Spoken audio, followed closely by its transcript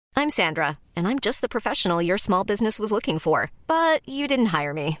I'm Sandra, and I'm just the professional your small business was looking for. But you didn't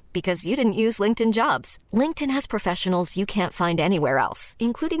hire me because you didn't use LinkedIn Jobs. LinkedIn has professionals you can't find anywhere else,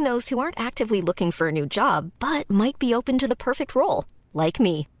 including those who aren't actively looking for a new job, but might be open to the perfect role, like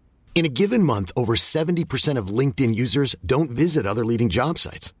me. In a given month, over 70% of LinkedIn users don't visit other leading job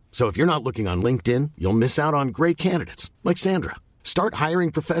sites. So if you're not looking on LinkedIn, you'll miss out on great candidates like Sandra. Start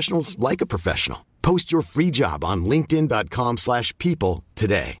hiring professionals like a professional. Post your free job on linkedin.com/people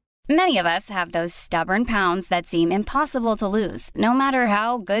today. Many of us have those stubborn pounds that seem impossible to lose, no matter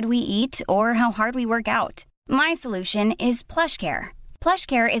how good we eat or how hard we work out. My solution is PlushCare.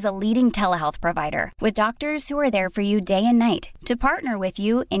 PlushCare is a leading telehealth provider with doctors who are there for you day and night to partner with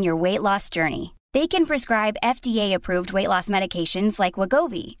you in your weight loss journey. They can prescribe FDA-approved weight loss medications like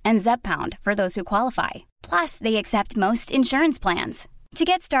Wegovy and Zepbound for those who qualify. Plus, they accept most insurance plans. To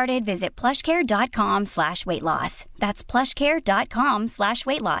get started, visit plushcare.com/weightloss. That's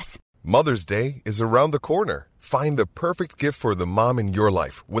plushcare.com/weightloss. Mother's Day is around the corner. Find the perfect gift for the mom in your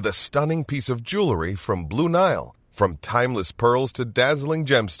life with a stunning piece of jewelry from Blue Nile. From timeless pearls to dazzling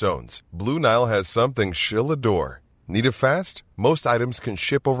gemstones, Blue Nile has something she'll adore. Need it fast? Most items can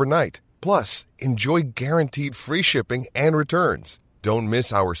ship overnight. Plus, enjoy guaranteed free shipping and returns. Don't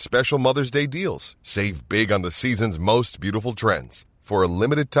miss our special Mother's Day deals. Save big on the season's most beautiful trends. For a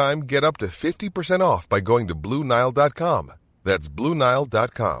limited time, get up to 50% off by going to BlueNile.com. That's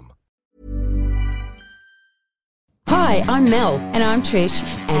BlueNile.com. Hi, I'm Mel. And I'm Trish.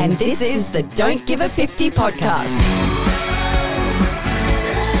 And this is the Don't Give a 50 podcast.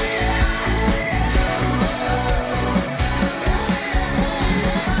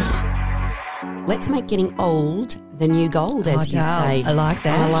 Let's make getting old the new gold, as you say. I like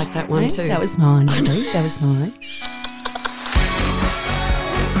that. I like that one too. That was mine. That was mine.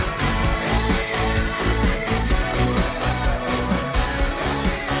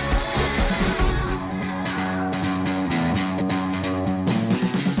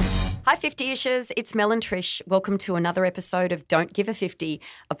 Hi 50-ishers, it's Mel and Trish. Welcome to another episode of Don't Give a 50,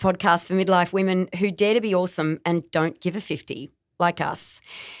 a podcast for midlife women who dare to be awesome and don't give a 50, like us.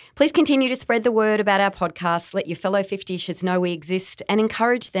 Please continue to spread the word about our podcast, let your fellow 50-ishers know we exist and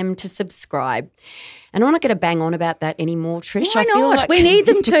encourage them to subscribe. And I'm not going to bang on about that anymore, Trish. Why not? We need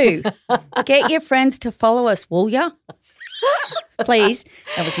them to. Get your friends to follow us, will ya? Please.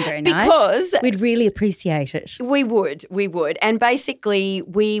 That wasn't very nice. Because we'd really appreciate it. We would. And basically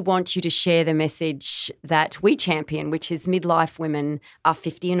we want you to share the message that we champion, which is midlife women are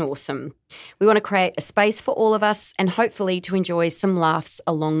 50 and awesome. We want to create a space for all of us and hopefully to enjoy some laughs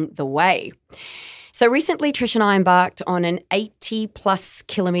along the way. So recently Trish and I embarked on an 80-plus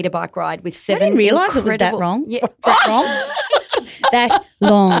kilometre bike ride with seven. I didn't realise it was that wrong. Yeah. That wrong? That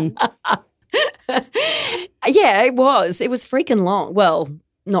long. Yeah, it was. It was freaking long. Well,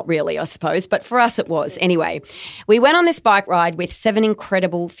 not really, I suppose, but for us it was. Anyway, we went on this bike ride with 7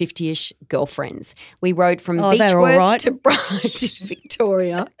 incredible 50-ish girlfriends. We rode from Beechworth to Bright,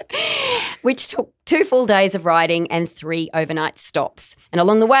 Victoria, which took 2 full days of riding and 3 overnight stops. And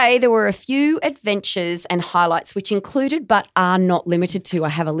along the way, there were a few adventures and highlights which included but are not limited to, I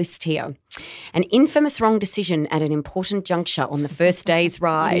have a list here, an infamous wrong decision at an important juncture on the first day's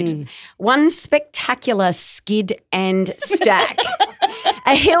ride, one spectacular skid and stack,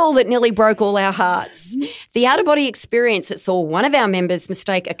 a hill that nearly broke all our hearts, the out-of-body experience that saw one of our members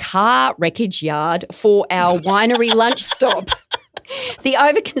mistake a car wreckage yard for our winery lunch stop, the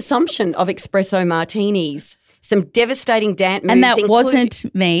overconsumption of espresso martinis, some devastating dance moves. And that wasn't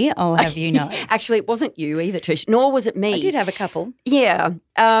me, I'll have you know. Actually, it wasn't you either, Trish, nor was it me. I did have a couple. Yeah.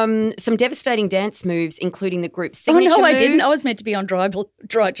 Some devastating dance moves, including the group's signature I move. didn't. I was meant to be on dry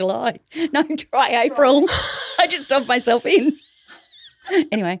July. No, dry April. I just dumped myself in.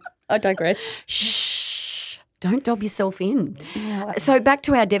 Anyway, I digress. Shh. Don't dob yourself in. So back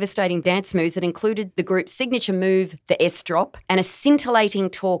to our devastating dance moves that included the group's signature move, the S drop, and a scintillating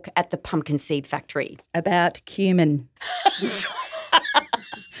talk at the Pumpkin Seed Factory. About cumin.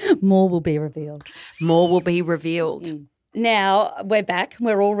 More will be revealed. More will be revealed. Now, we're back.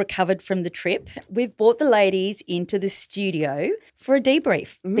 We're all recovered from the trip. We've brought the ladies into the studio for a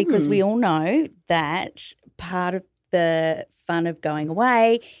debrief because we all know that part of the fun of going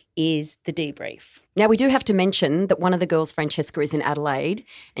away is the debrief. Now, we do have to mention that one of the girls, Francesca, is in Adelaide,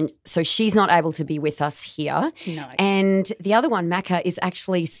 and so she's not able to be with us here. No. And the other one, Macca, is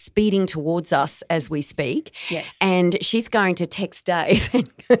actually speeding towards us as we speak. Yes. And she's going to text Dave, and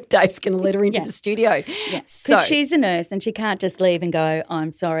Dave's going to let her into the studio. Yes. So, Because she's a nurse and she can't just leave and go,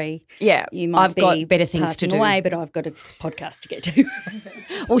 I'm sorry. Yeah, you might I've got better things to passing do. away, but I've got a podcast to get to.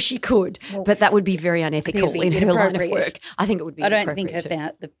 Well, she could, but that would be very unethical in her line of work. I think it would be I don't think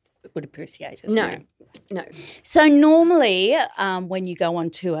inappropriate too. would appreciate it. No. So normally when you go on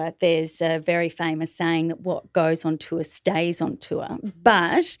tour, there's a very famous saying that what goes on tour stays on tour.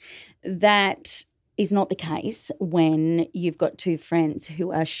 But that is not the case when you've got two friends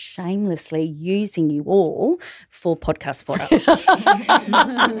who are shamelessly using you all for podcast fodder.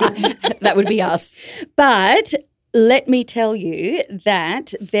 That would be us. But let me tell you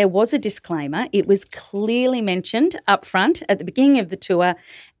that there was a disclaimer. It was clearly mentioned up front at the beginning of the tour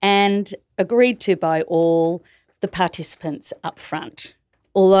and agreed to by all the participants up front.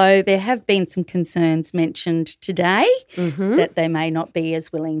 Although there have been some concerns mentioned today that they may not be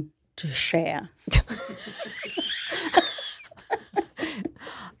as willing to share.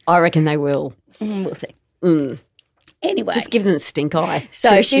 I reckon they will. We'll see. Anyway. Just give them a stink eye.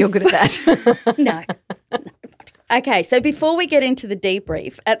 So you're good at that. No. Okay, so before we get into the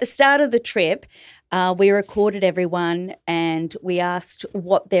debrief, at the start of the trip, we recorded everyone and we asked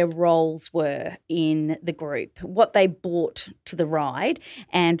what their roles were in the group, what they brought to the ride,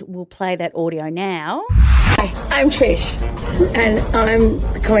 and we'll play that audio now. Hi, I'm Trish, and I'm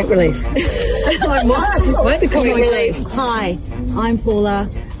the comic relief. I'm what? The comic relief. Hi, I'm Paula.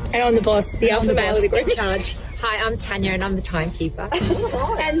 And I'm the boss, the alpha male of the group. In charge. Hi, I'm Tanya and I'm the timekeeper.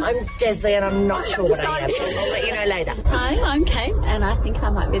 And I'm Desley and I'm not sure what I am. I'll let you know later. Hi, I'm Kate and I think I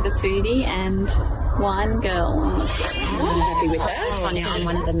might be the foodie and wine girl. I'm not sure. Happy with her? Sonia, I'm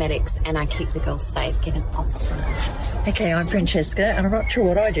one of the medics and I keep the girls safe getting off time. Okay, I'm Francesca and I'm not sure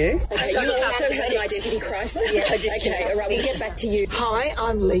what I do. Okay, you also had an identity crisis? Yeah, I did. Okay, all right, we'll get back to you. Hi,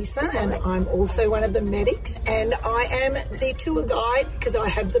 I'm Lisa and I'm also one of the medics and I am the tour guide because I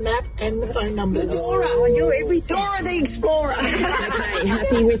have the map and the phone numbers. Dora, I do everything. Dora the Explorer. Okay,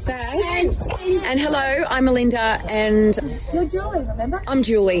 happy with that? And hello, I'm Melinda and... You're Julie, remember? I'm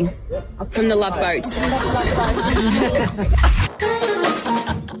Julie from the Love Boat.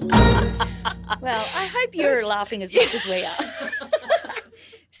 Well, I hope you're laughing as much as we are.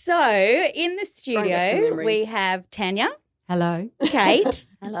 So, in the studio, we have Tanya. Hello. Kate.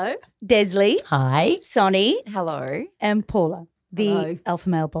 Hello. Desley. Hi. Sonny. Hello. And Paula, the Hello. alpha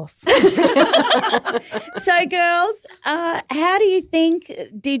male boss. So, girls, how do you think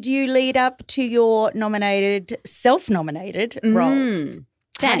did you lead up to your self-nominated roles?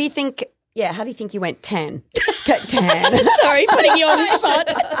 How do you think you went tan? Tan. Sorry, putting you on the spot.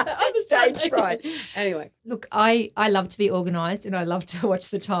 I'm stage fright. Anyway. Look, I love to be organised and I love to watch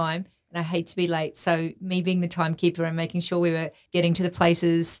the time and I hate to be late. So me being the timekeeper and making sure we were getting to the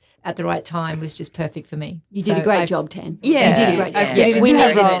places at the right time was just perfect for me. You did a great job, Tan. Yeah. You did a great job. Yeah. We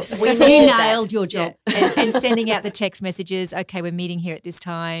needed it. You nailed your job. Yeah. And sending out the text messages, okay, we're meeting here at this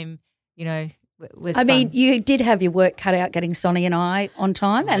time, was fun. mean, you did have your work cut out getting Sonny and I on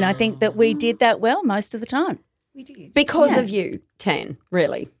time, and I think that we did that well most of the time. We did. Because of you, Tan,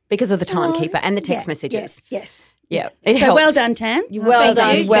 really. Because of the timekeeper and the text messages. Yes. Yeah. It So helped. well done, Tan. Well Thank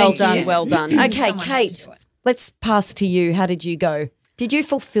done. you. Well done. Okay, Someone had Kate, to do it. let's pass to you. How did you go? Did you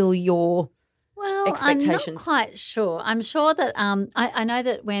fulfill your Well, expectations? I'm not quite sure. I'm sure that I know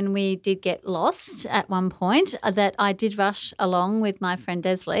that when we did get lost at one point that I did rush along with my friend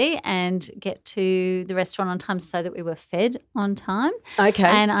Desley and get to the restaurant on time so that we were fed on time. Okay.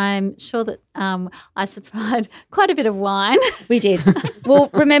 And I'm sure that I supplied quite a bit of wine. We did. Well,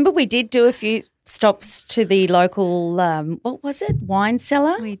 remember we did do a few stops to the local, what was it, wine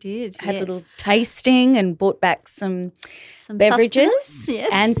cellar? We did, Had yes. a little tasting and brought back some beverages sustenance, yes.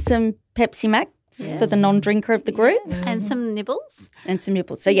 and some Pepsi Max for the non-drinker of the group And some nibbles. and some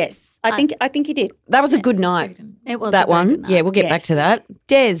nipples. So, yes, I think you did. That was a good night. It was That a very one. good night. Yeah, we'll get back to that.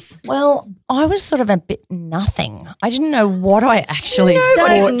 Des. Well, I was sort of a bit nothing. I didn't know what I actually brought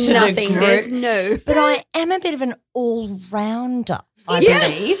Nobody's to nothing, the Des. group. No. But I am a bit of an all-rounder, I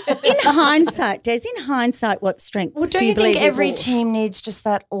believe. In hindsight, Des, what strengths Well, do don't you believe think every brought? team needs just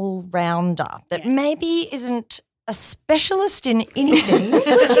that all-rounder that maybe isn't a specialist in anything?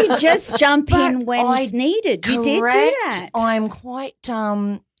 Would you just jump in But when I- it's needed? You did do Correct. that. I'm quite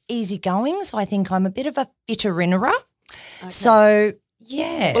easygoing, so I think I'm a bit of a fitter-innerer. So,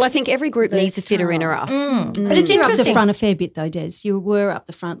 yeah. Well, I think every group needs a fitter innerer. But it's You were up the interesting. front a fair bit though, Des. You were up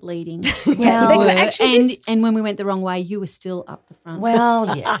the front leading. Well, You were. actually and when we went the wrong way, you were still up the front.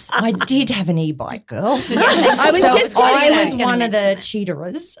 Well, yes, I did have an e-bike, girls. I was So just gonna I say. was one of the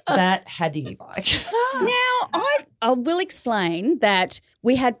cheaterers that had the e-bike. Now, I will explain that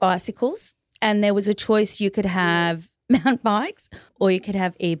we had bicycles and there was a choice. You could have mountain bikes or you could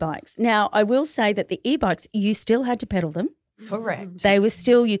have e-bikes. Now, I will say that the e-bikes, you still had to pedal them. Correct. They were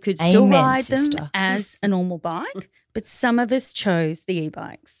still, you could still Amen, ride them sister. as a normal bike, but some of us chose the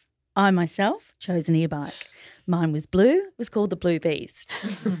e-bikes. I myself chose an e-bike. Mine was blue. It was called the Blue Beast,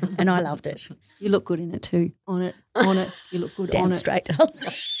 and I loved it. You look good in it too. On it. You look good Damn on straight.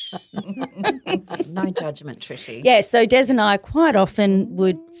 No judgment, Trishy. Yeah, so Des and I quite often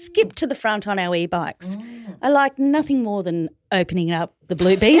would skip to the front on our e-bikes. I like nothing more than opening up the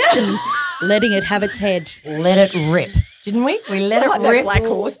Blue Beast and letting it have its head. Let it rip. Didn't we? We let it rip. Black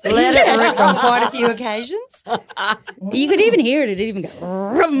horse. Let it rip on quite a few occasions. You could even hear it. It'd even go,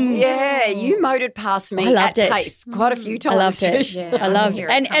 rum. Yeah, you motored past me at pace quite a few times. I loved it. Yeah, I loved it.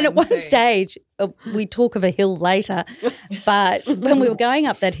 And at one stage, we talk of a hill later, but when we were going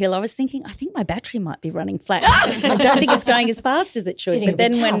up that hill, I was thinking, I think my battery might be running flat. I don't think it's going as fast as it should. Getting But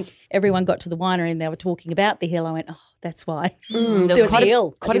then a bit when tough. everyone got to the winery and they were talking about the hill, I went, oh, that's why. There was quite a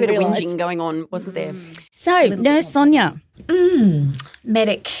hill. quite a bit of whinging going on, wasn't there? So, Nurse Sonia.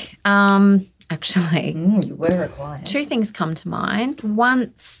 Medic. Actually, You were required. two things come to mind.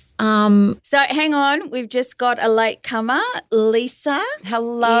 Once, So hang on, we've just got a late comer, Lisa.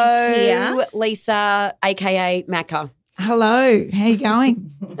 Hello, Is here. Lisa, a.k.a. Macca. Hello, how you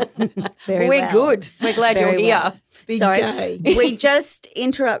going? Very We're well. good. We're glad Very you're here. well. Big Sorry, day. we just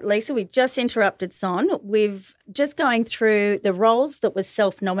interrupted Son. We've just going through the roles that were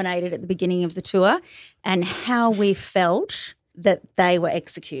self-nominated at the beginning of the tour and how we felt that they were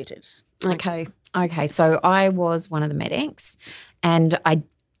executed. Okay. okay, so I was one of the medics, and I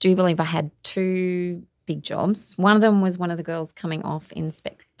do believe I had two big jobs. One of them was one of the girls coming off in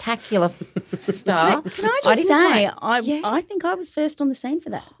spectacular star. Can I just didn't say, quite- I think I was first on the scene for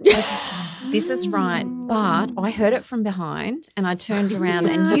that. This is right, but I heard it from behind, and I turned around,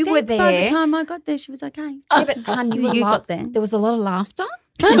 and I you think were there. By the time I got there, she was okay. Yeah, but hun, You got there. There was a lot of laughter,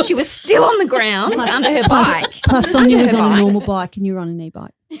 and she was still on the ground under her bike. Plus, Sonia was Under her on a bike. normal bike and you were on an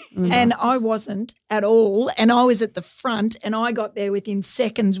e-bike. And I wasn't at all. And I was at the front and I got there within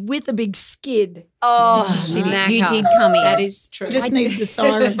seconds with a big skid. Oh, You did come in. That is true. I just needed the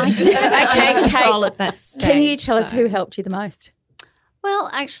siren. I did Okay, control at that stage. Can you tell us so. who helped you the most?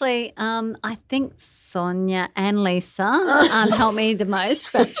 Well, actually, I think Sonia and Lisa helped me the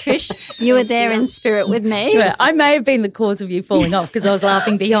most. But Trish, you were there in spirit with me. Yeah, I may have been the cause of you falling off because I was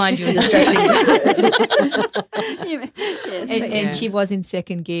laughing behind you and distracting you. And she was in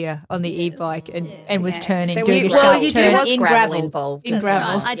second gear on the e-bike and was turning, So doing you- a well, sharp you do turn have in gravel gravel. involved. In That's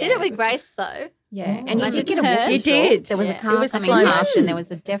gravel. I did it with Grace, though. Yeah, and I you did did get a wolf her. whistle. You did. There was a Yeah. car It was coming slow past, motion. and there was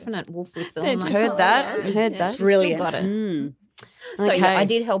a definite wolf whistle. And I Heard that. "Oh, Heard that. she's Brilliant. Still got it. So Okay. yeah, I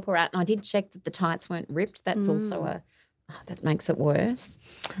did help her out, and I did check that the tights weren't ripped. That's also that makes it worse.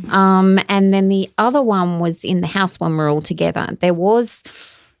 And then the other one was in the house when we were all together. There was,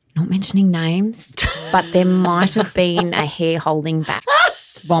 not mentioning names, but there might have been a hair holding back,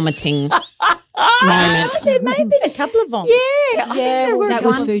 vomiting moment. There may have been a couple of vomits. Yeah, That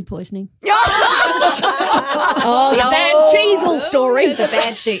was food poisoning. Oh, the bad cheesel story. The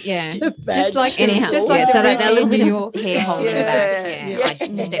bad shit, yeah. Just like Anyhow, just like yeah, the so that movie little in bit New of York. hair holding back. Yeah, I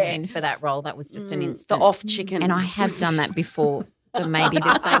stepped in for that role. That was just an instant. The off chicken. And I have done that before, but maybe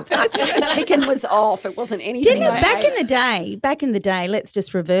the same person. The chicken was off. It wasn't anything. Didn't it I back ate. in the day, let's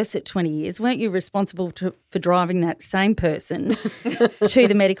just reverse it 20 years, weren't you responsible for driving that same person to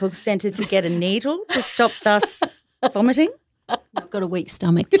the medical centre to get a needle to stop thus vomiting? I've got a weak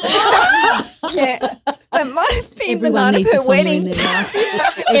stomach. Yeah, that might have been Everyone needs a Sonia in their life.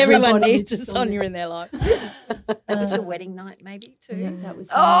 Everyone Everybody needs a Sonia in their life. That was your wedding night, maybe too. That was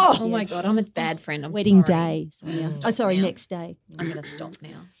Oh my God, I'm a bad friend. I'm wedding sorry. day, Sonia. Oh, sorry, now. next day. I'm going to stop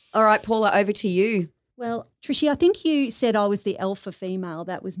now. All right, Paula, over to you. Well, Trishy, I think you said I was the alpha female.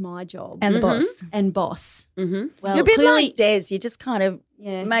 That was my job. And the boss. And boss. Mm-hmm. Well, You're a bit clearly, like Des. You're just kind of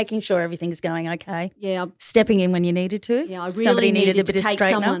yeah, making sure everything's going okay. yeah, Stepping in when you needed to. yeah. I really Somebody needed a bit to of take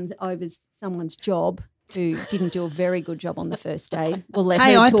straighten up. someone over someone's job who didn't do a very good job on the first day. We'll let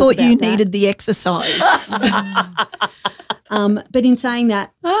Hey, her I talk thought you about that. needed the exercise. But in saying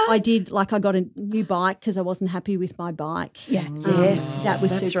that, I did, like I got a new bike because I wasn't happy with my bike. Yeah. Yes, That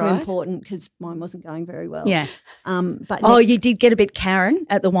was that's super right. important because mine wasn't going very well. Yeah. But Oh, next- you did get a bit Karen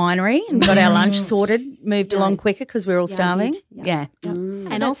at the winery and got our lunch sorted, moved Yeah. along quicker because we were all Yeah, I starving. did. Yeah. Yeah. Yep.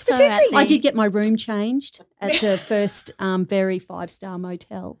 And also, at the, I did get my room changed at the first very 5-star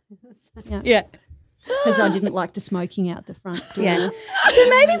motel. Yeah. Because I didn't like the smoking out the front door. Yeah. So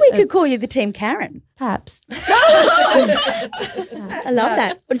maybe we could call you the Team Karen. Perhaps. I love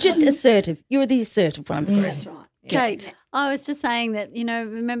that. Or just assertive. You're the assertive one. That's right. Kate. I was just saying that,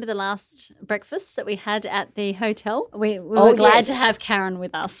 remember the last breakfast that we had at the hotel? We were glad to have Karen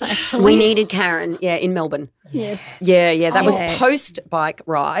with us, actually. We needed Karen, in Melbourne. Yes. Yeah. That was post-bike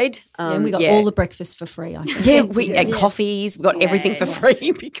ride. And we got all the breakfast for free, I think. Yeah, we had coffees. We got everything for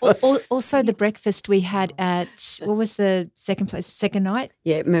free. Because Also the breakfast we had at, what was the second place, second night?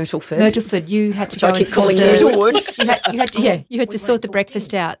 Yeah, Myrtleford. Myrtleford. You had to go and calling Myrtlewood. you had to sort the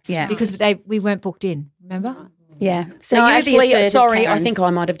breakfast out. Yeah. Because we weren't booked in, remember? Yeah. So No, you actually, sorry, Karen. I think I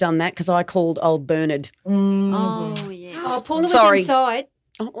might have done that because I called old Bernard. Oh, yes. Oh, Paula was Sorry. inside.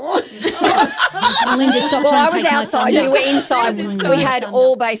 Melinda, stop Well, trying I to was take my outside. thunder. You were inside. We had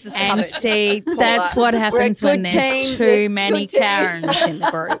all bases And covered. see, Paula. that's what happens We're a when good there's team. too Yes, many good team. Karens in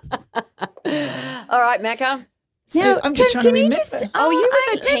the group. All right, Macca. So I'm just trying to remember. Oh, you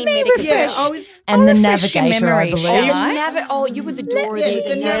were the team medic. Yeah, I was. And the refresh your navigator, I memory, believe. shall I? You were the Dora Yeah, the the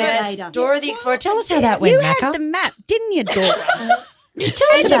Explorer. Dora the Explorer. Tell us how that went, You Macca. had the map, didn't you, Dora? Tell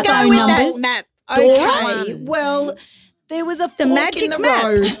us about go phone with numbers. that map. Okay, well, there was a fork magic in the map.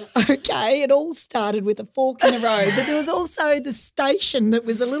 road. Okay, it all started with a fork in the road, but there was also the station that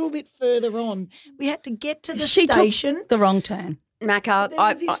was a little bit further on. We had to get to the She station. took the wrong turn. Macca, There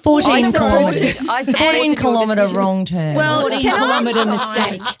was this 14 supported- kilometres. I supported 14 your kilometre decision. wrong turn. Well, 14 can I- kilometre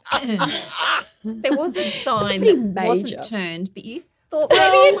mistake. There was a sign pretty that major. wasn't turned, but you thought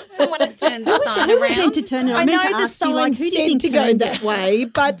maybe someone had turned the sign Who was around. meant to turn it? I meant know to the ask you, sign like, who do you said think to go turned that it? way,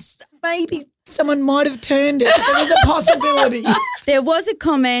 but maybe someone might have turned it. There was a possibility. There was a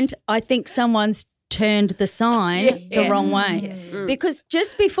comment, I think someone's turned the sign the wrong way. Because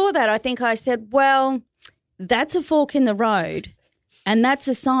just before that, I think I said, well, that's a fork in the road. And that's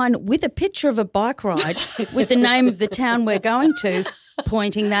a sign with a picture of a bike ride with the name of the town we're going to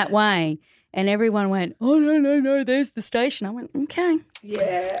pointing that way. And everyone went, oh, no, there's the station. I went, okay.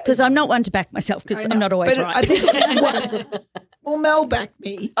 Yeah. Because I'm not one to back myself because I'm not always But right. I think, well, Mel backed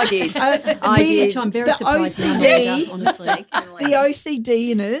me. I did. I did. Which I'm very the surprised now, OCD, honestly. the OCD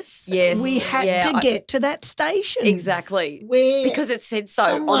in us, Yes, we had to get to that station. Exactly. Where Because it said so on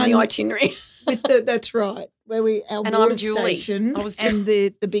someone- the itinerary. with that's right, where our And water I'm Julie. station I was and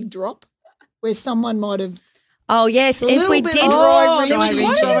the big drop, where someone might have. Oh, yes. A If little we bit did. of dry there was reaching.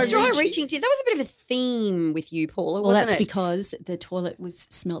 one Dry of those dry reaching. reaching. That was a bit of a theme with you, Paula, Well, wasn't that's it? because the toilet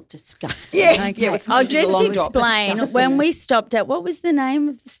smelt disgusting. Yeah, yeah, it was I'll the just long drop. explain. Disgusting. When we stopped at, what was the name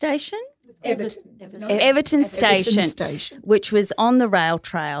of the station? Everton Station, Station. which was on the rail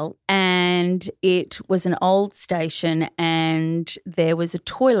trail, and it was an old station, and there was a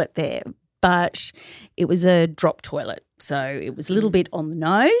toilet there, but it was a drop toilet. So it was a little bit on the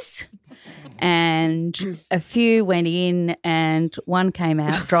nose, and a few went in and one came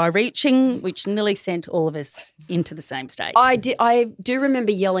out dry reaching, which nearly sent all of us into the same state. I do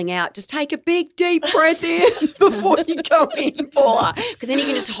remember yelling out, just take a big deep breath in before you go in, Paula. Because then you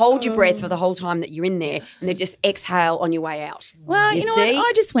can just hold your breath for the whole time that you're in there and then just exhale on your way out. Well, you know see? what?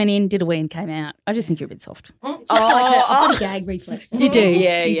 I just went in, did a wee and came out. I just think you're a bit soft. Just like I've got a gag reflex. You do.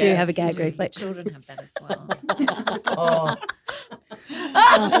 Yeah, you do yeah. have a gag reflex. Children have that as well.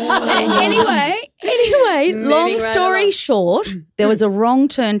 Anyway, long Moving right story along. short, there was a wrong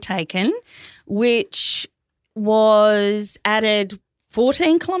turn taken, which was added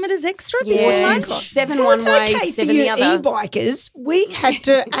 14 kilometres extra before Yeah, time. 7 Well, one it's way, okay for 7 you the other. e-bikers. We had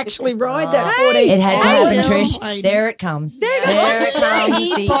to actually ride that 14. It had to happen, miles. Trish. There it comes. There it comes.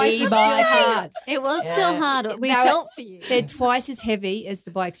 The E-bike is still e-bike. hard. It was still hard. We No, felt for you. They're twice as heavy as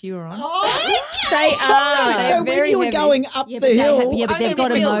the bikes you were on. They are. So when you were going up Yeah, the but, hill, but they've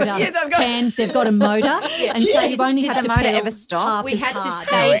got a only motor. Yeah, they've got- Tan, they've got a motor, and so you only Did have the to motor pedal ever stop? half We as had to hard.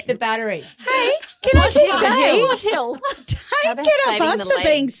 save the battery. Can I just say, What hill? don't get up saving us the for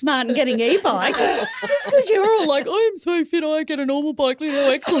being legs? smart and getting e-bikes. Just because you're all like, I'm so fit, I get a normal bike. Look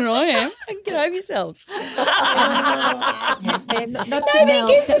how excellent I am. And get over yourselves. Not to Nobody Mel.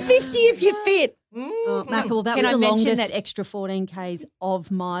 gives a 50 if you're fit. Oh, Macca, well, that Can was I the mention longest that- extra 14Ks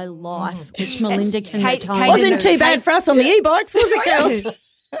of my life, which Melinda can Kate- atone Kate to. Wasn't too bad for us on the e-bikes, was it, girls?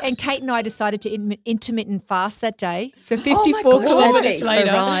 And Kate and I decided to intermittent fast that day. So Oh my 54 God. kilometres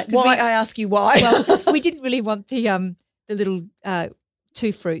later. Right. Why? I ask you why. Well, we didn't really want the little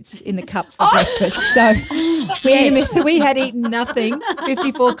 2 fruits in the cup for breakfast. So we had eaten nothing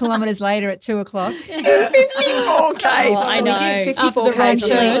 54 kilometres later at 2 o'clock. 54 Ks. I know. We did 54 After the Ks. wrong on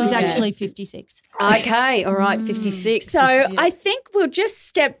turn, the it was way. actually 56. Okay, all right, 56. So I think we'll just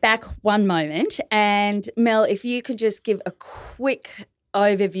step back one moment, and Mel, if you could just give a quick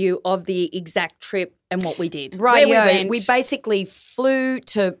overview of the exact trip and what we did. Right, Where we basically flew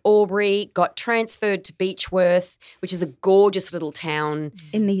to Albury, got transferred to Beechworth, which is a gorgeous little town.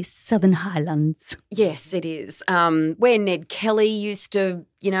 In the Southern Highlands. Yes, it is. Where Ned Kelly used to,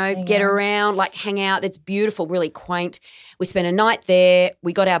 get around, like hang out. It's beautiful, really quaint. We spent a night there.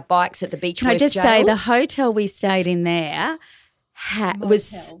 We got our bikes at the Beechworth Can I just jail. say the hotel we stayed in there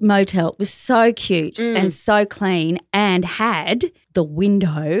was motel. It was so cute and so clean and had the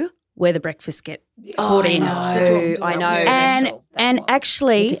window where the breakfast get brought in. I know. And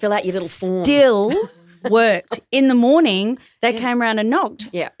actually to fill out your little form. Still worked. In the morning, they came around and knocked.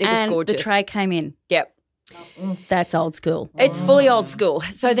 Yeah, it was gorgeous. The tray came in. Yep. That's old school. It's fully old school.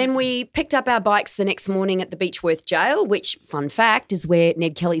 So then we picked up our bikes the next morning at the Beechworth jail, which, fun fact, is where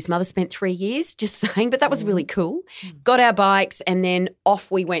Ned Kelly's mother spent 3 years, just saying, but that was really cool. Got our bikes and then off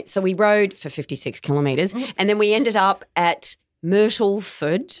we went. So we rode for 56 kilometres and then we ended up at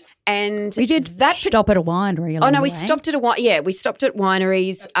Myrtleford, and we did stop at a winery. Oh no, we stopped at we stopped at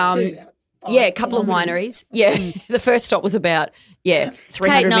wineries. A couple of wineries. Yeah, the first stop was about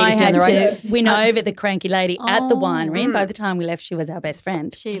 300 metres down the road. Win over the cranky lady at the winery, and by the time we left, she was our best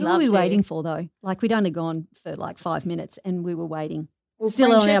friend. Who were we waiting for though? Like we'd only gone for like 5 minutes, and we were waiting.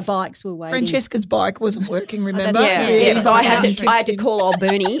 Still on our bikes, we were waiting. Francesca's bike wasn't working. Remember? So I had to call old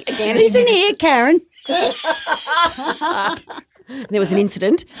Bernie again. He's in here, Karen. There was an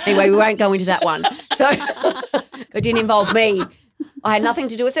incident. Anyway, we won't go into that one. So it didn't involve me. I had nothing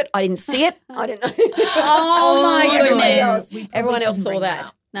to do with it. I didn't see it. I didn't know. Oh my goodness. Everyone else saw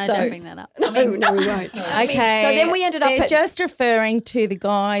that. No, don't bring that up. No, we won't. Okay. So then we ended up just referring to the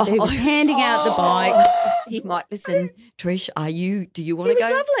guy who was handing out the bikes. He might listen. Trish, do you want to go?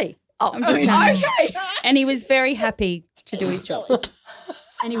 He was lovely. I'm just saying. Okay. And he was very happy to do his job.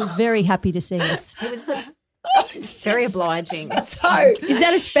 And he was very happy to see us. He was very obliging. So is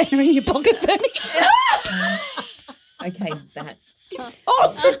that a spanner in your pocket, Bernie? Okay, that's.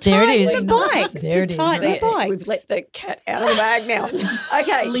 There it is. The bikes. There it is. Bikes. We've let the cat out of the bag now.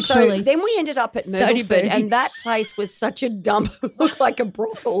 Okay, literally. So then we ended up at Myrtleford, and that place was such a dump. It looked like a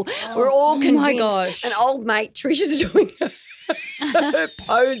brothel. We're all convinced. my gosh. An old mate, Trish, is doing her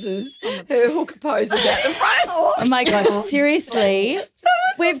poses, her hooker poses out the front. Oh my gosh, seriously.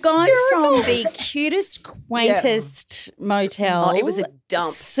 We've gone from the cutest, quaintest motel. Oh, it was a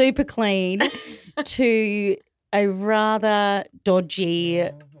dump. Super clean to a rather dodgy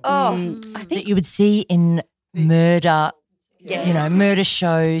I think that you would see in murder, murder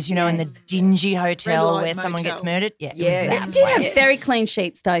shows, in the dingy hotel where someone gets murdered. Yeah, it did have very clean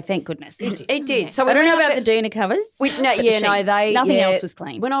sheets though, thank goodness. It did. So I don't know about the Doona covers. Nothing else was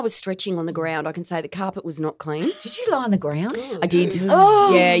clean. When I was stretching on the ground, I can say the carpet was not clean. Did you lie on the ground? I did.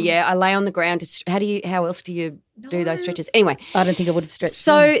 Oh. Yeah. I lay on the ground. How else do you do those stretches? Anyway. I don't think I would have stretched.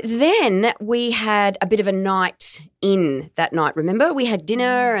 So then we had a bit of a night in that night, remember? We had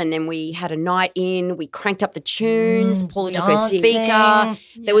dinner and then we had a night in. We cranked up the tunes. Paula took her speaker.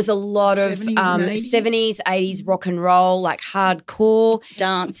 There was a lot of 70s, 80s rock and roll, like hardcore.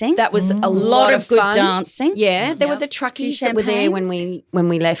 Dancing. That was a lot of good fun. dancing. Yeah. There were the truckies that were there when we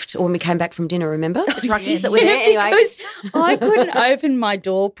left or when we came back from dinner, remember? The truckies that were there. Anyway. Because I couldn't open my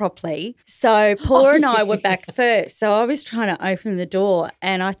door properly. So Paula and I were back first. So I was trying to open the door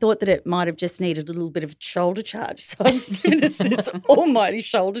and I thought that it might have just needed a little bit of shoulder charge. So I'm going to say it's almighty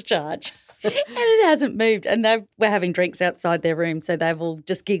shoulder charge. And it hasn't moved. And they were having drinks outside their room, so they've all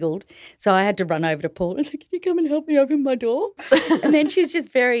just giggled. So I had to run over to Paula and say, can you come and help me open my door? And then she's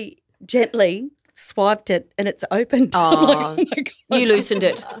just very gently swiped it and it's opened. Oh, like, oh my God. You loosened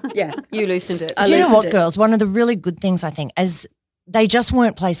it. Yeah. You loosened it. Do you know what, girls? One of the really good things I think as they just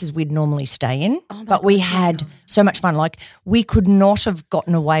weren't places we'd normally stay in, but we had so much fun. Like we could not have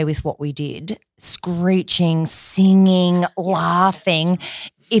gotten away with what we did, screeching, singing, laughing,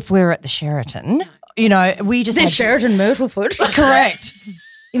 if we were at the Sheraton. We just the had Sheraton Myrtleford. Correct.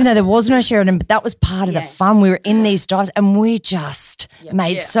 Even though there was no Sheraton, but that was part of the fun. We were in these dives and we just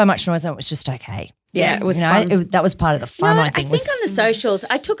made so much noise and it was just okay. Yeah, it was fun. That was part of the fun, I think. On the socials,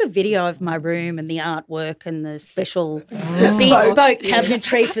 I took a video of my room and the artwork and the special bespoke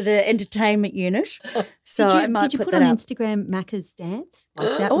cabinetry for the entertainment unit. So did you put on Instagram Macca's dance?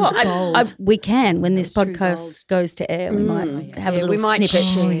 That was gold. We can when this podcast goes to air. We might have a little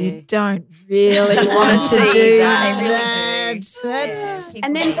snippet. Oh, you don't really want us to do that.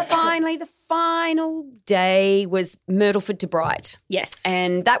 And then finally, the final day was Myrtleford to Bright. Yes.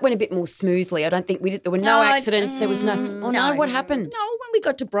 And that went a bit more smoothly. I don't think there were no accidents. There was no. Oh, no. What happened? No, when we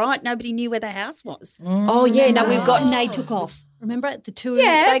got to Bright, nobody knew where the house was. Oh, yeah. No, we've got. And they took off. Remember the two?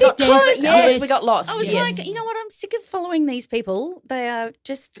 Yeah, They got because yes, we got lost. I was yes. like, you know what? I'm sick of following these people. They are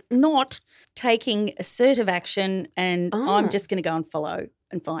just not taking assertive action, and I'm just going to go and follow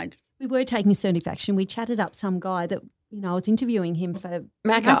and find. We were taking assertive action. We chatted up some guy that, I was interviewing him for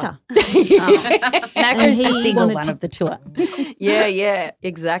Macca Macca. is the single one of the tour. Yeah,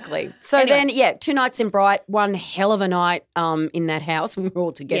 exactly. So then, 2 nights in Bright, one hell of a night in that house when we were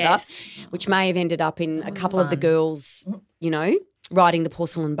all together, which may have ended up in a couple of the girls, riding the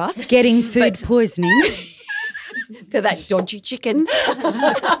porcelain bus. Getting food poisoning. For that dodgy chicken.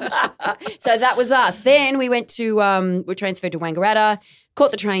 So that was us. Then we went to, we transferred to Wangaratta,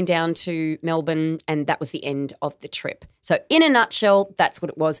 caught the train down to Melbourne, and that was the end of the trip. So in a nutshell, that's what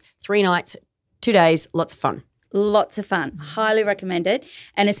it was. 3 nights, 2 days, lots of fun. Lots of fun. Highly recommended.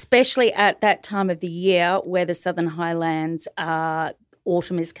 And especially at that time of the year where the Southern Highlands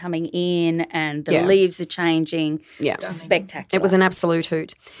autumn is coming in and the leaves are changing. Yeah. Spectacular. It was an absolute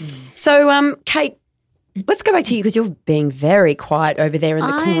hoot. So, Kate, let's go back to you because you're being very quiet over there in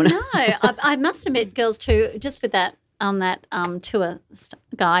the corner. I know. I must admit, girls, too, just with that tour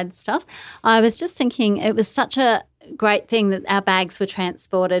guide stuff, I was just thinking it was such a great thing that our bags were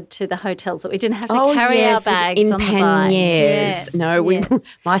transported to the hotels, that we didn't have to carry our bags in on the panniers. bike. Yes, no,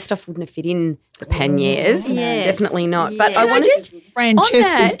 my stuff wouldn't have fit in the panniers. Yes. Definitely not. But Yes. I wanted just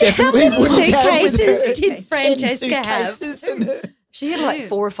Francesca's definitely how many wouldn't have with her. suitcases did Francesca have? Suitcases and her she had like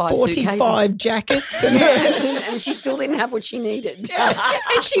 4 or 5 45 jackets. and she still didn't have what she needed.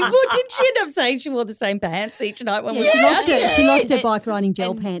 And she ended up saying she wore the same pants each night when we She were lost out. her. She lost her bike riding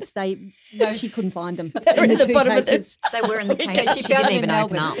gel pants. She couldn't find them. They're in the two bottom cases. of They were in the case. She found didn't even them in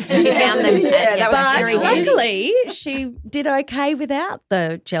open up. Melbourne. She found them. that was But very handy. luckily, she did okay without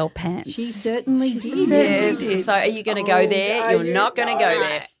the gel pants. She certainly did. Yes. So are you going to go there? You're not going to go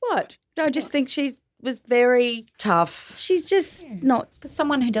there. What? I just think she was very tough. She's just not. For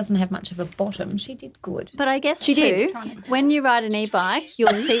someone who doesn't have much of a bottom, she did good. But I guess She too, did. when you ride an e-bike, your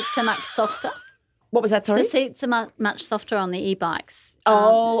seats are much softer. What was that, sorry? The seats are much softer on the e-bikes.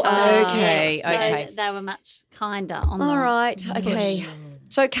 Oh, okay, so okay. they were much kinder on All the right, okay.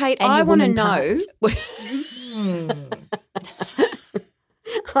 So, Kate, And I your want to woman know.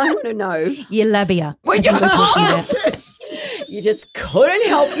 I want to know. Your labia. When you just couldn't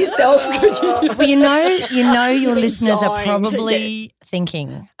help yourself. Well, you know your listeners are dying to probably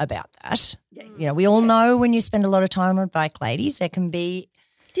thinking about that. We all know when you spend a lot of time on bike, ladies, there can be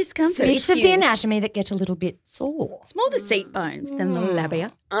Discomfort. bits of the anatomy that get a little bit sore. It's more the seat bones than the labia.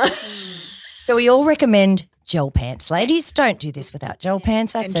 So we all recommend gel pants. Ladies, don't do this without gel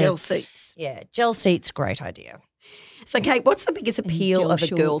pants. That's and gel seats. Yeah, gel seats, great idea. So, Kate, what's the biggest appeal gel of a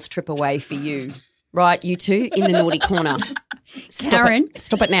shorts. girls' trip away for you? Right, you two in the naughty corner. Karen.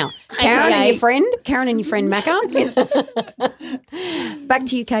 Stop it now. Karen and your friend Macca. Back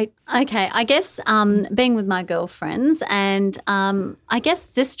to you, Kate. Okay, I guess being with my girlfriends, and I guess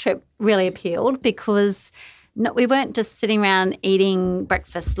this trip really appealed because we weren't just sitting around eating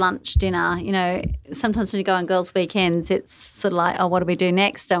breakfast, lunch, dinner. Sometimes when you go on girls' weekends, it's sort of like, oh, what do we do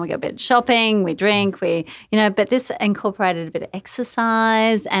next? And we go a bit shopping, we drink, but this incorporated a bit of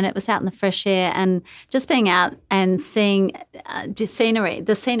exercise, and it was out in the fresh air and just being out and seeing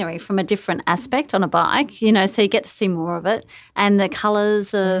the scenery from a different aspect on a bike, so you get to see more of it and the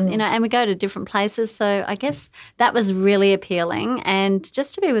colours of, and we go to different places. So I guess that was really appealing, and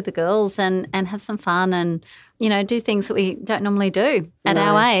just to be with the girls and have some fun and, do things that we don't normally do at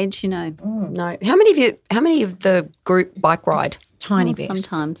our age, No. How many of the group bike ride? Tiny bit.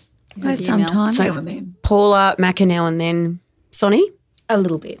 Sometimes. Sometimes. Now and then. Paula, Macca now and then. Sonny? A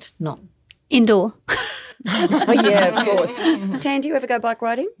little bit, not. Indoor. Oh, yeah, of course. Tan, do you ever go bike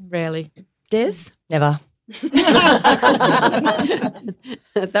riding? Rarely. Des? Never.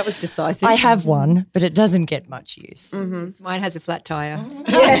 That was decisive. I have one, but it doesn't get much use. Mine has a flat tire.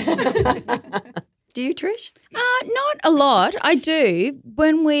 Do you, Trish? Not a lot. I do.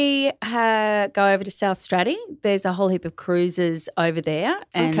 When we go over to South Stratty, there's a whole heap of cruises over there,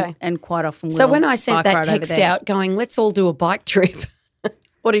 and quite often So we'll when I sent bike that ride over text there. out going, let's all do a bike trip,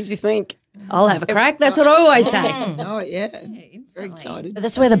 what did you think? I'll have a crack. That's what I always say. Oh, yeah. Very excited. But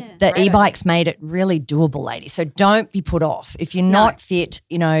that's where the e-bikes made it really doable, ladies. So don't be put off. If you're not fit,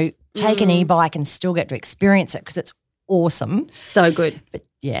 take an e-bike and still get to experience it because it's awesome. So good. But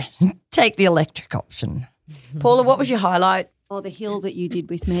yeah, take the electric option. Paula, what was your highlight? Oh, the hill that you did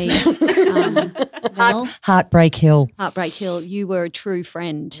with me. Mel, Heartbreak Hill. Heartbreak Hill. You were a true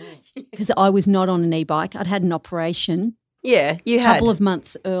friend because I was not on an e-bike. I'd had an operation Yeah, you a had. couple of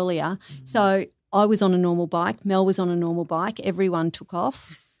months earlier. So I was on a normal bike. Mel was on a normal bike. Everyone took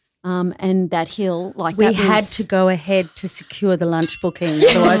off. And that hill, like we that had was, to go ahead to secure the lunch booking,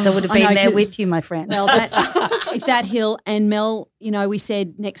 otherwise I would have been there with you, my friend. Well, if that hill and Mel, we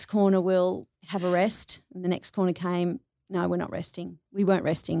said next corner we'll have a rest, and the next corner came. No, we're not resting. We weren't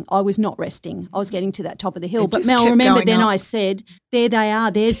resting. I was not resting. I was getting to that top of the hill. But Mel, remember then I said, there they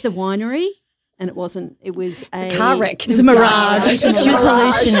are. There's the winery. And it wasn't. It was a car wreck. It was a mirage. She was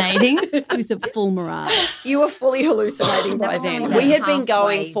hallucinating. It was a full mirage. You were fully hallucinating by then. We had been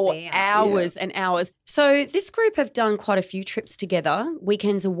going for hours and hours. So this group have done quite a few trips together,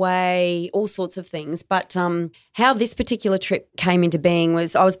 weekends away, all sorts of things. But how this particular trip came into being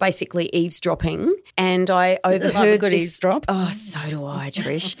was I was basically eavesdropping, and I overheard good this. Eavesdrop. Oh, so do I,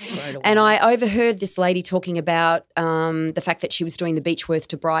 Trish. And I overheard this lady talking about the fact that she was doing the Beechworth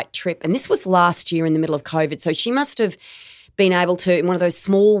to Bright trip, and this was last year in the middle of COVID. So she must have been able to, in one of those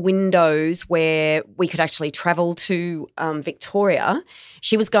small windows where we could actually travel to Victoria,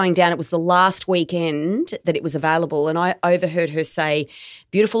 she was going down. It was the last weekend that it was available, and I overheard her say,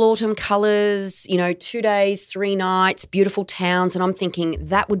 beautiful autumn colours, 2 days, 3 nights, beautiful towns, and I'm thinking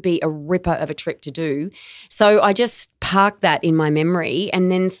that would be a ripper of a trip to do. So I just parked that in my memory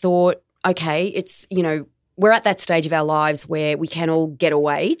and then thought, okay, it's, we're at that stage of our lives where we can all get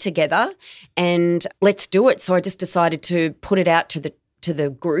away together and let's do it. So I just decided to put it out to the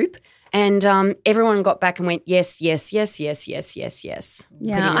group, and everyone got back and went, yes, yes, yes, yes, yes, yes, yes.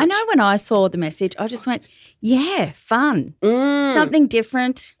 Yeah, I know when I saw the message, I just went, yeah, fun, something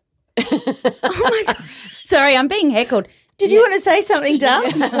different. Oh, my God. Sorry, I'm being heckled. Did you want to say something,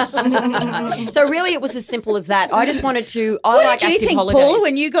 Dove? So really it was as simple as that. I just wanted to – What did you think, Paul,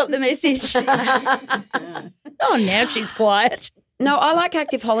 when you got the message? Oh, now she's quiet. No, I like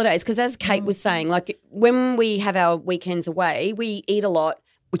active holidays because as Kate was saying, like when we have our weekends away, we eat a lot,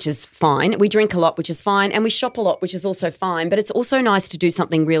 which is fine. We drink a lot, which is fine. And we shop a lot, which is also fine. But it's also nice to do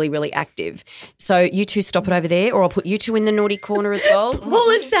something really, really active. So you two stop it over there, or I'll put you two in the naughty corner as well. Paul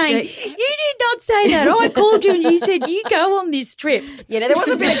is saying, you did not say that. I called you and you said, you go on this trip. Yeah, there was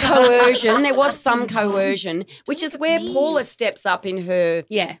a bit of coercion. There was some coercion, which is where Paula steps up in her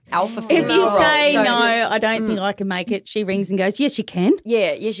alpha female If you role. say, no, I don't think I can make it, she rings and goes, yes, you can.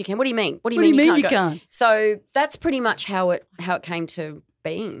 Yeah, yes, you can. What do you mean? What do you mean you can't? So that's pretty much how it came to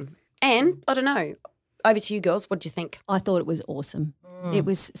being. And I don't know, over to you girls, what do you think? I thought it was awesome. It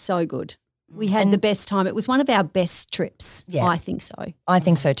was so good. We had the best time. It was one of our best trips. Yeah. I think so. I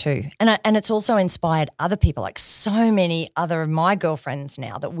think so too. And it's also inspired other people, like so many other of my girlfriends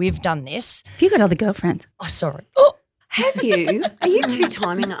now that we've done this. Have you got other girlfriends? Oh, sorry. Oh, have you? Are you two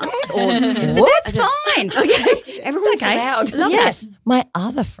timing us? Or that's fine. Okay. Everyone's allowed. Yes. My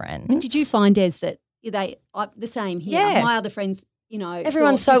other friends. And did you find, Des, that they the same here? Yes. My other friends,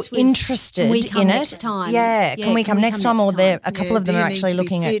 everyone's so interested in it. Next time? Yeah. Can we come next time? Or a couple of them are actually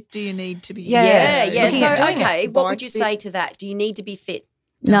looking at. Do you need to be? Yeah. Looking at doing okay, it. what would you say to that? Do you need to be fit?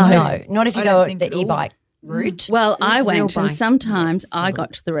 No, not if you go the e-bike route. Well, I went, and sometimes I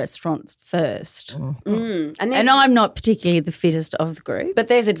got to the restaurants first. And I'm not particularly the fittest of the group. But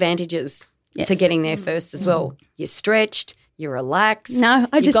there's advantages to getting there first as well. You're stretched. You're relaxed. No,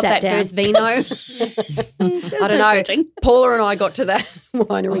 I just got sat that down. first vino. I don't know. Paula and I got to that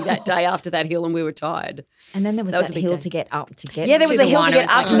winery that day after that hill and we were tired. And then there was that hill to get up to get. Yeah, there was a hill to get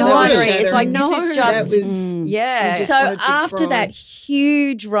up to the winery. It's like this is just So after that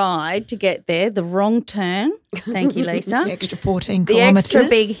huge ride to get there, the wrong turn. Thank you, Lisa. The extra 14 kilometres.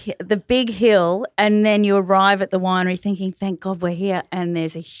 The big hill, and then you arrive at the winery thinking, "Thank God we're here." And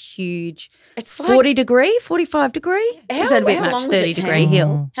there's a huge, it's 40-degree, 45-degree. How, is that a bit how much? long 30-degree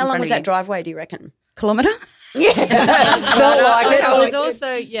hill. How long was that driveway? Do you reckon? Kilometre? Yeah, felt like it. I was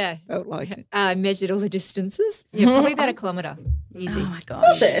also felt like it. Measured all the distances. Yeah, probably about a kilometre. Easy. Oh my God.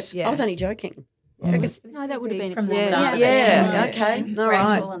 Was it? Yeah. I was only joking. No, that would have been from the a start. Yeah. Okay. All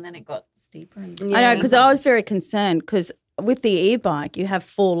right. And then it got steeper. I know, because I was very concerned because with the e-bike you have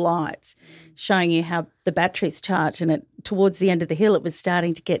 4 lights showing you how the battery's charged, and towards the end of the hill it was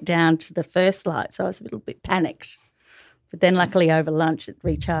starting to get down to the first light, so I was a little bit panicked. But then luckily over lunch it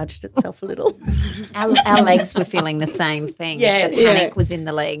recharged itself a little. Our legs were feeling the same thing. Yeah. The panic was in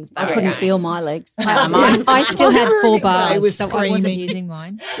the legs. I couldn't feel my legs. I still had 4 bars, so I screaming. wasn't using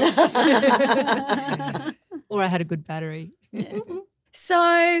mine. Or I had a good battery.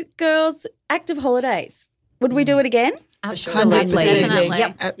 So, girls, active holidays. Would we do it again? Absolutely. Definitely.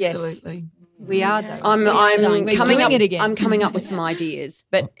 Yep. Absolutely. We are though. I'm We're coming doing up. it again. I'm coming up with some ideas.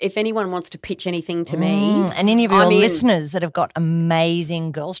 But if anyone wants to pitch anything to me, and any of your I'm in. listeners that have got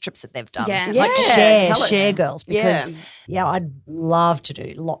amazing girls trips that they've done, like tell us. share girls, because I'd love to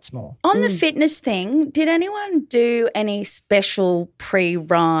do lots more. On the fitness thing, did anyone do any special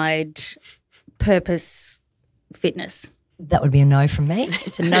pre-ride purpose fitness? That would be a no from me.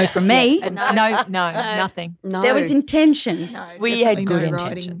 It's a no from me. No, nothing. No. There was intention. No, We had definitely good no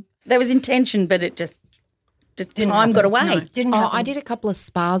intention. riding. There was intention, but it just time got away. Didn't happen. I did a couple of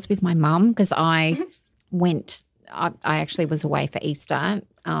spas with my mum because I went. I actually was away for Easter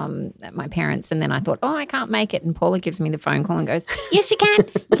at my parents', and then I thought, I can't make it. And Paula gives me the phone call and goes, "Yes, you can.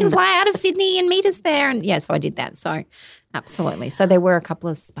 You can fly out of Sydney and meet us there." And so I did that. So absolutely. So there were a couple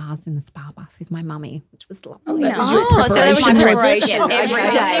of spas in the spa bath with my mummy, which was lovely. That was your so that was your preparation. Every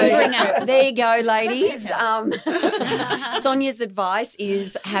day. There you go, ladies. Sonia's advice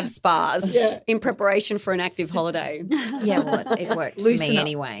is have spas in preparation for an active holiday. Yeah, well, it worked for me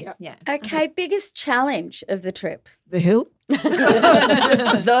anyway. Yeah. Okay, biggest challenge of the trip? The hill?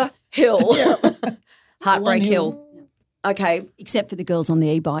 The hill. Heartbreak Hill. Okay. Except for the girls on the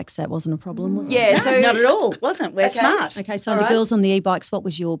e-bikes, that wasn't a problem, was it? Yeah, so Not at all, wasn't. We're smart. Okay, so All the right. girls on the e-bikes, what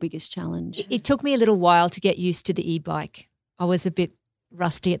was your biggest challenge? It took me a little while to get used to the e-bike. I was a bit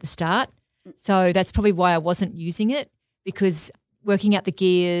rusty at the start. So that's probably why I wasn't using it, because working out the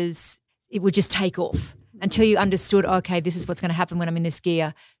gears, it would just take off until you understood, okay, this is what's going to happen when I'm in this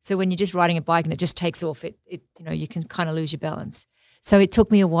gear. So when you're just riding a bike and it just takes off, you can kind of lose your balance. So it took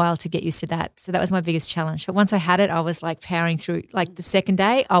me a while to get used to that. So that was my biggest challenge. But once I had it, I was like powering through. Like the second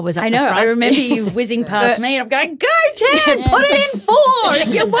day, I was up I the know. front. I remember you whizzing past me and I'm going, go 10, put it in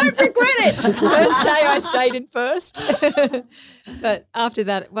 4. You won't regret it. First day I stayed in first. But after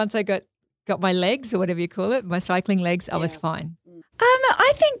that, once I got my legs, or whatever you call it, my cycling legs, I was fine.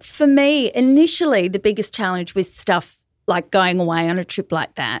 I think for me, initially, the biggest challenge with stuff like going away on a trip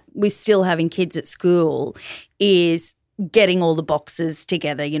like that, with still having kids at school, is getting all the boxes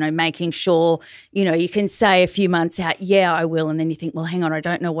together, making sure, you can say a few months out, yeah, I will. And then you think, well, hang on, I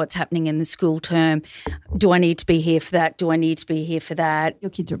don't know what's happening in the school term. Do I need to be here for that? Do I need to be here for that?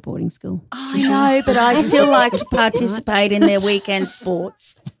 Your kids are at boarding school. I know, but I still like to participate in their weekend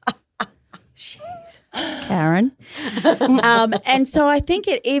sports. Karen. And so I think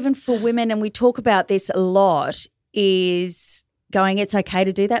it, even for women, and we talk about this a lot, is going, it's okay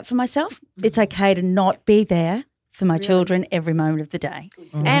to do that for myself. It's okay to not be there for my children every moment of the day.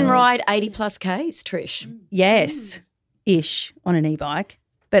 And ride 80 plus Ks, Trish. Yes, ish, on an e-bike.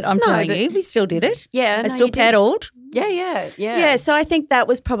 But I'm telling you, we still did it. Yeah, I still pedalled. Yeah. So I think that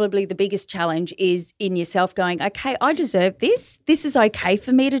was probably the biggest challenge, is in yourself going, okay, I deserve this. This is okay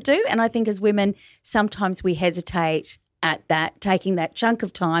for me to do. And I think as women, sometimes we hesitate at that, taking that chunk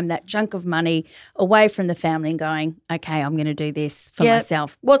of time, that chunk of money away from the family and going, okay, I'm going to do this for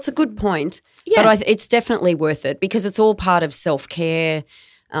myself. Well, it's a good point. Yeah. But it's definitely worth it because it's all part of self-care.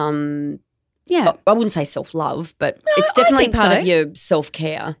 Yeah. I wouldn't say self-love, but it's definitely think part so. of your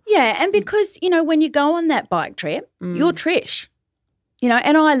self-care. Yeah, and because, when you go on that bike trip, you're Trish.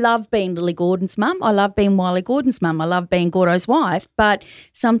 And I love being Lily Gordon's mum. I love being Wiley Gordon's mum. I love being Gordo's wife. But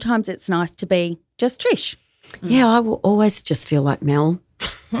sometimes it's nice to be just Trish. Yeah, I will always just feel like Mel.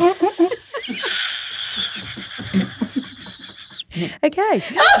 Okay.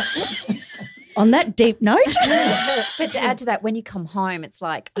 On that deep note. But to add to that, when you come home, it's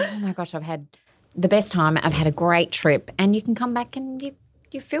like, oh my gosh, I've had the best time. I've had a great trip, and you can come back and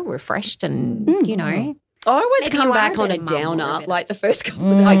you feel refreshed, and I always Maybe come you are back a on a better mum or a downer. better- Like the first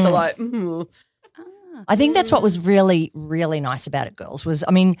couple of days are like, I think that's what was really, really nice about it, girls, was,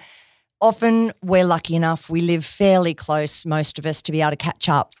 often we're lucky enough, we live fairly close, most of us, to be able to catch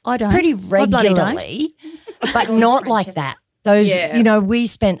up I don't. pretty I bloody don't. regularly, but not like that. We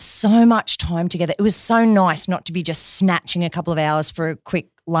spent so much time together. It was so nice not to be just snatching a couple of hours for a quick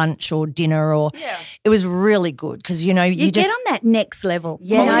lunch or dinner, or it was really good because, you You just get on that next level.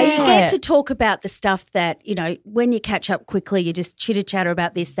 Yeah. You get to talk about the stuff that, when you catch up quickly, you just chitter-chatter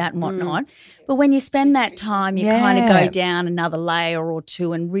about this, that and whatnot. But when you spend that time, you kind of go down another layer or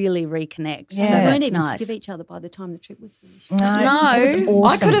two and really reconnect. Yeah. So They weren't that's even nice. sick of each other by the time the trip was finished. No, it was I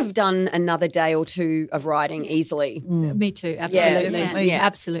awesome. could have done another day or two of riding easily. Me too, absolutely. Definitely.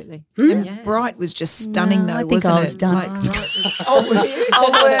 Absolutely. And Bright was just stunning, though, I think wasn't I was it? done. Oh, were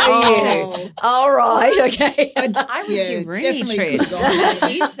you? All right, okay. I was you really, definitely could've Trish. Are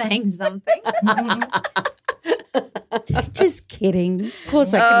you saying something? Just kidding. Of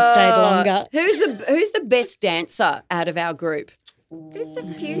course I could have stayed longer. Who's the best dancer out of our group? There's a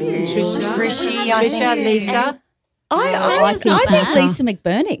few. Trisha, Trishy, I Trisha, think. Lisa. I think Lisa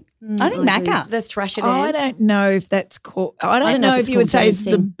McBurney. I think Macca. The Thrasher I dance. don't know if that's called. I don't know if you would say it's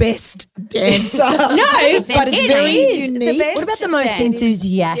the best dancer. No, but it's very unique. What about the most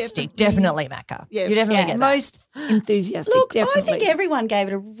enthusiastic? Definitely Macca. Yeah, you definitely get that. most enthusiastic. Look, definitely. I think everyone gave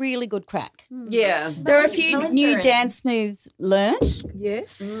it a really good crack. Yeah. There are a few new dance moves learnt.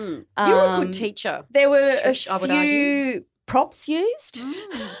 Yes. You were a good teacher. There were Trish, I a would argue. few props used.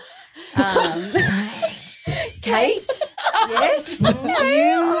 Kate, yes,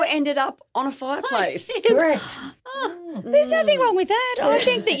 you ended up on a fireplace. Correct. There's nothing wrong with that. I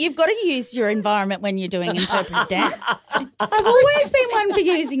think that you've got to use your environment when you're doing interpretive dance. I've always been one for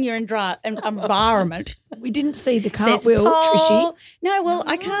using your environment. We didn't see the There's cartwheel, pole. Trishy. No, well,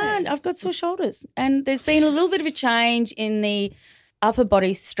 I can't. I've got sore shoulders. And there's been a little bit of a change in the upper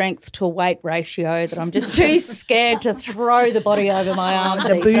body strength to weight ratio that I'm just too scared to throw the body over my arms.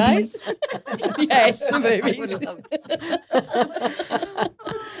 The these boobies. days. Yes, the boobies.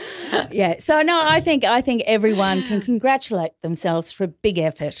 Yeah. So no, I think everyone can congratulate themselves for a big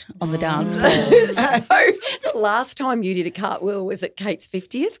effort on the dance floor. So, the last time you did a cartwheel was at Kate's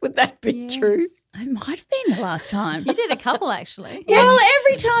 50th. Would that be true? It might have been the last time. You did a couple actually. Well,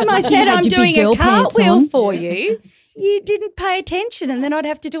 every time I said had I'm your doing big a girl pants cartwheel on. for you, you didn't pay attention, and then I'd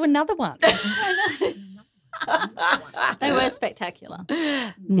have to do another one. They were spectacular.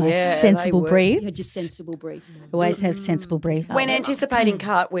 My Yeah, sensible they were. brief. You're just sensible briefs. Always have sensible brief. When anticipating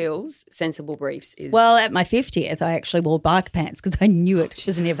cartwheels, sensible briefs is. Well, at my 50th, I actually wore bike pants because I knew it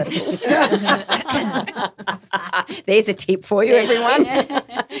was inevitable. There's a tip for you, everyone.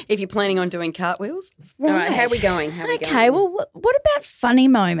 If you're planning on doing cartwheels. Right. All right, how are we going? Okay, well, what about funny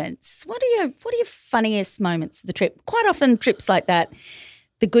moments? What are your funniest moments of the trip? Quite often trips like that,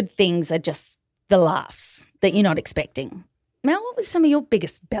 the good things are just the laughs that you're not expecting. Mel, what was some of your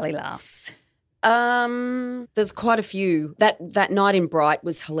biggest belly laughs? There's quite a few. That night in Bright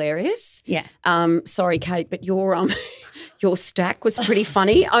was hilarious. Yeah. Sorry, Kate, but your stack was pretty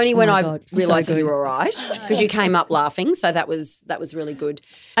funny. Only when my I God, so realised that you good. were all right because you came up laughing. So that was really good.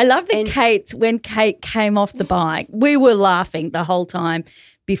 I love that when Kate came off the bike, we were laughing the whole time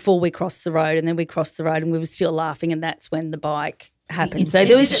before we crossed the road, and then we crossed the road and we were still laughing, and that's when the bike happened. So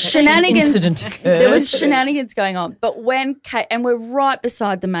there was shenanigans. Incident occurred. There was shenanigans going on. But when Kate, and we're right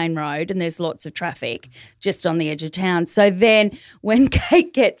beside the main road and there's lots of traffic just on the edge of town. So then when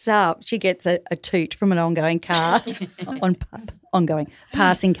Kate gets up, she gets a toot from an ongoing car,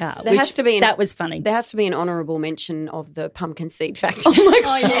 passing car. There has to be that was funny. There has to be an honourable mention of the pumpkin seed factory. Oh my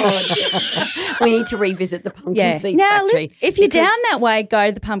God. We need to revisit the pumpkin seed now, factory. if you're down that way, go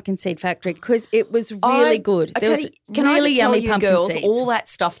to the pumpkin seed factory because it was really good. I There tell was you, can really I just tell yummy you pumpkin girls, seeds. all that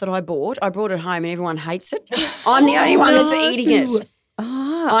stuff that I brought it home and everyone hates it. I'm the only one that's eating it.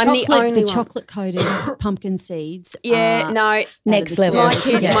 I'm the only one. chocolate coated pumpkin seeds. Yeah, are no. Next out of this level. world. My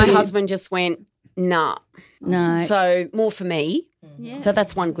kids, Yeah. my husband just went, nah. No. So more for me. Yeah. So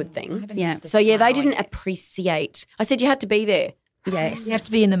that's one good thing. Yeah. So yeah, they didn't appreciate. I said you had to be there. Yes. You have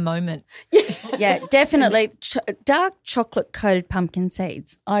to be in the moment. Yeah, definitely. Dark chocolate coated pumpkin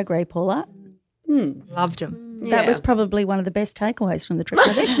seeds. I agree, Paula. Loved them. That was probably one of the best takeaways from the trip.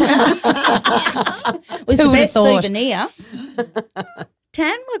 I think. Was the Who would've best thought? souvenir.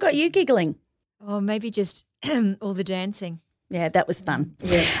 Tan, what got you giggling? Oh, maybe just all the dancing. Yeah, that was fun.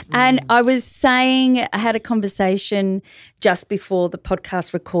 And I was saying, I had a conversation just before the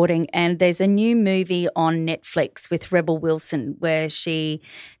podcast recording, and there's a new movie on Netflix with Rebel Wilson where she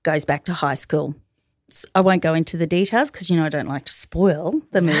goes back to high school. I won't go into the details because, I don't like to spoil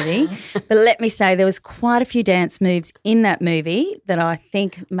the movie. But let me say there was quite a few dance moves in that movie that I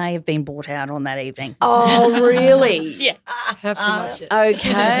think may have been brought out on that evening. Oh, really? Yeah. Have to watch it.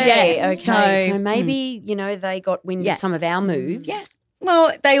 Okay. Yeah, Okay. so- So maybe, they got wind Yeah. of some of our moves. Yeah.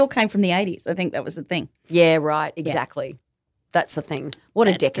 Well, they all came from the 80s. I think that was the thing. Yeah, right. Exactly. That's the thing. What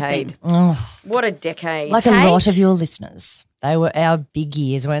a That's the decade. Oh, What a decade. like a lot of your listeners. They were our big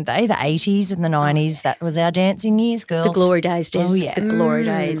years, weren't they? The 80s and the 90s. That was our dancing years, girls. The glory days, Des. Oh, yeah. The glory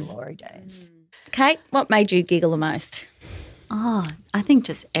days. Glory days. Kate, what made you giggle the most? Oh, I think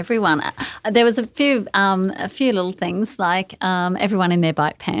just everyone. There was a few little things like everyone in their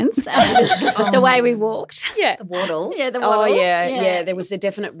bike pants, the way we walked. Yeah. The waddle. Yeah, the waddle. Oh, yeah. There was a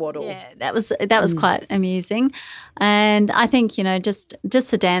definite waddle. Yeah, that was quite amusing, and I think just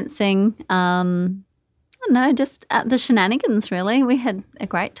the dancing. I don't know, just the shenanigans. Really, we had a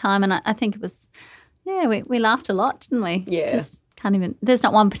great time, and I think it was. Yeah, we laughed a lot, didn't we? Yeah. Just can't even. There's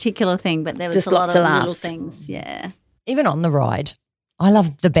not one particular thing, but there was Just a lot lots of of little laughs. things. Yeah. Even on the ride, I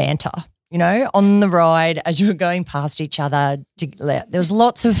loved the banter. On the ride as you were going past each other. There was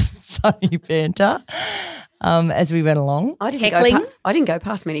lots of funny banter. as we went along. I didn't go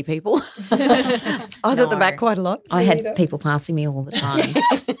past many people. I was at the back quite a lot. I had people passing me all the time.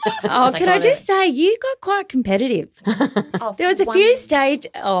 Can I just say, you got quite competitive. There was a few stage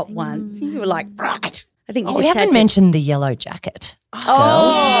once. You were like, right. I think we haven't mentioned the yellow jacket.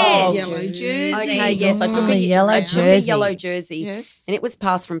 Oh, yes. Yellow jersey. Okay, yes, I took a yellow jersey. Yes. And it was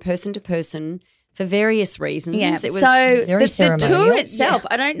passed from person to person for various reasons. Yeah, it was the tour itself,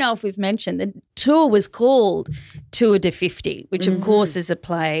 I don't know if we've mentioned, the tour was called Tour de 50, which of course is a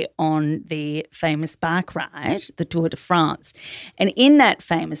play on the famous bike ride, the Tour de France. And in that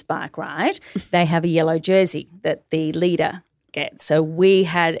famous bike ride, they have a yellow jersey that the leader gets. So we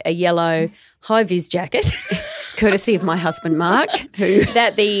had a yellow high-vis jacket. Courtesy of my husband, Mark,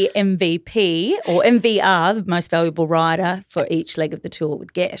 that the MVP or MVR, the most valuable rider for each leg of the tour,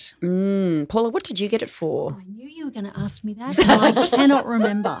 would get. Paula, what did you get it for? I knew you were going to ask me that, and I cannot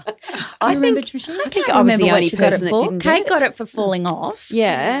remember. Do you remember, Tricia? I think I was the only person that didn't get Kate got it for falling off.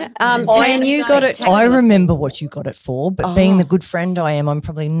 Yeah. Tan, you got it. I remember what you got it for, but being the good friend I am, I'm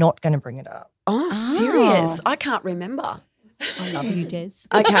probably not going to bring it up. Oh, serious? I can't remember. I love you, Des.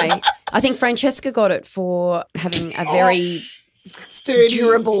 Okay. I think Francesca got it for having a very sturdy,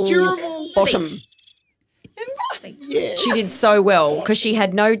 durable bottom. Yes. She did so well because she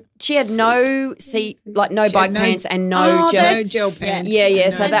had no seat, like no bike pants and no gel pants. Yeah.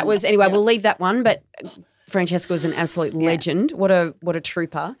 So that was anyway. We'll leave that one, but Francesca was an absolute legend. What a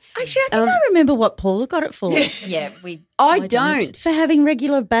trooper. Actually, I think I remember what Paula got it for. Yeah, I don't. For having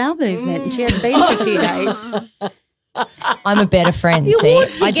regular bowel movement. She hadn't been for a few days. I'm a better friend, The see?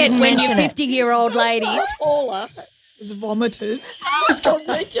 awards you I get didn't when mention you're it. 50-year-old ladies. Paula has vomited. She's got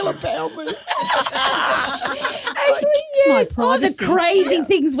regular bowel movement. Actually, yes. All the crazy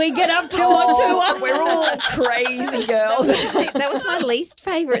things we get up to on tour. We're all crazy girls. That was my least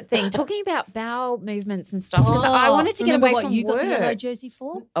favourite thing, talking about bowel movements and stuff. Because I wanted to get away what from you work. got the yellow jersey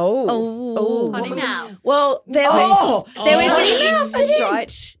for? What was it? Well, there was an That's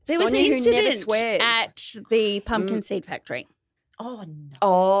right. There was an Sonia who never incident swears. at the pumpkin seed factory. Oh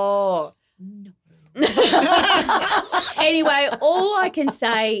no. Anyway, all I can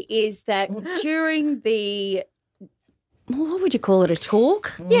say is that during the, what would you call it, a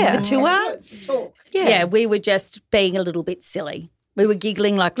talk? Yeah. The tour? It's a talk. Yeah, we were just being a little bit silly. We were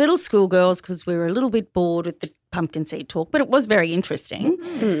giggling like little schoolgirls because we were a little bit bored with the pumpkin seed talk, but it was very interesting.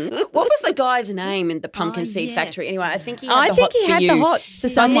 What was the guy's name in the pumpkin seed factory? Anyway, I think he had I the think hots he for had you. the hots for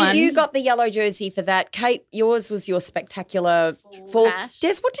So I someone. think you got the yellow jersey for that. Kate, yours was your spectacular fall. Crash.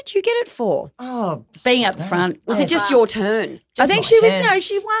 Des, what did you get it for? Oh, being up the front. Was it just your turn? I think my turn.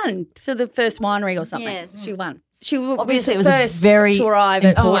 she won to the first winery or something. Yes. She won. She was Obviously, the it was a first very to arrive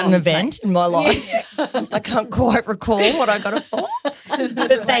at important one event place. in my life. I can't quite recall what I got it for,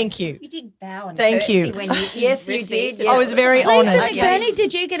 but thank you. You did bow and Thank curtsy you. when you Yes, you received did. it. Yes. I was very honoured. Lisa McBurney,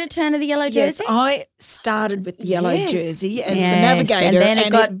 did you get a turn of the yellow Yes, jersey? I started with the yellow Yes. jersey as Yes, the navigator, and then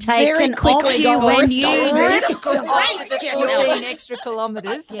it got very taken quickly off you got when ripped you off. disgraced yourself. 14 extra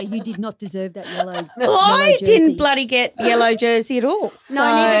kilometres. Yeah, you did not deserve that yellow. Well, I didn't bloody get the yellow jersey at all. No,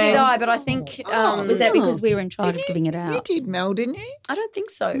 neither did I, but I think Was that because we were in charge of giving it out? You did, Mel, didn't you? I don't think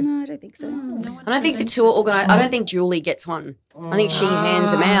so. No, I don't think so. I don't think the tour organizer. I don't think Julie gets one. I think she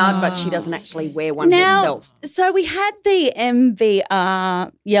hands them out, but she doesn't actually wear one Now, herself. so we had the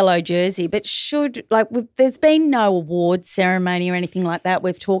MVR yellow jersey, but there's been no awards ceremony or anything like that.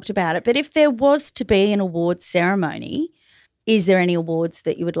 We've talked about it, but if there was to be an awards ceremony, is there any awards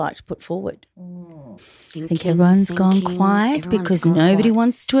that you would like to put forward? I think everyone's gone quiet because nobody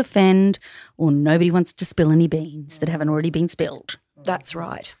wants to offend or nobody wants to spill any beans that haven't already been spilled. That's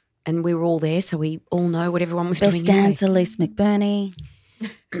right. And we were all there, so we all know what everyone was Best doing. dancer, Lisa McBurney.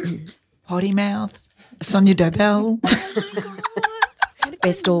 Potty mouth, Sonia Dobell.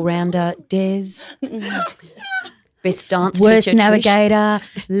 Best all-rounder, Des. Best dance Worst teacher, Trish. navigator,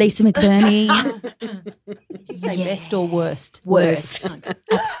 Lisa McBurney. Did you say best or worst? Worst.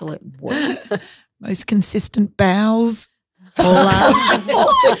 Absolute worst. Most consistent bowels. Paula.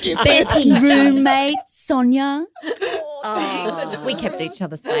 Best roommate, Sonia. We kept each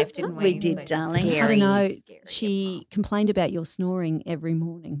other safe, didn't we? We did, Those darling. I scary- don't know. scary She complained about your snoring every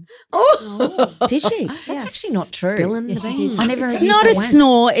morning. Did she? That's actually not true. Spilling the Yes, you beans. did. I never It's used not it a once.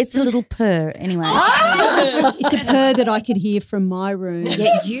 snore, it's a little purr. Anyway. It's a purr that I could hear from my room.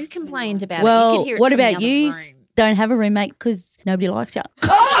 Yeah, you complained about it. You Well, could hear it what from the about other you? room. Don't have a roommate because nobody likes you.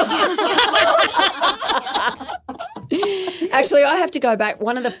 Actually, I have to go back.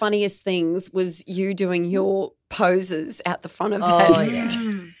 One of the funniest things was you doing your poses out the front of that.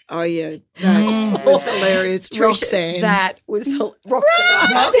 Oh, yeah. That was hilarious. Trish, Roxanne. That was Roxanne.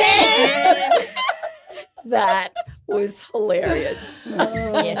 That was hilarious.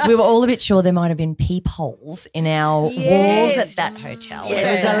 Yes, we were all a bit sure there might have been peepholes in our walls at that hotel. Yes.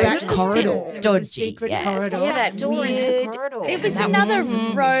 It was a That little corridor. bit dodgy. Secret yes. corridor. Yeah, that door into the corridor. It was another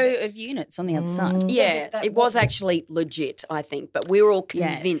row of units on the other side. Yeah, it was actually legit, I think, but we were all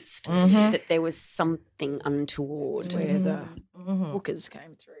convinced that there was something untoward. Where the hookers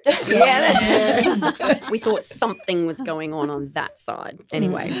came through. We thought something was going on that side.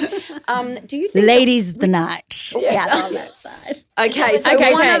 Anyway, do you think Ladies of the night. Yes. On that side. Okay, so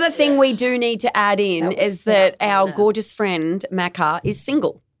one other thing we do need to add in is that our gorgeous friend Macca is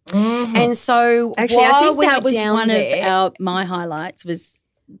single. And so Actually, I while think we that were was down one there, of my highlights was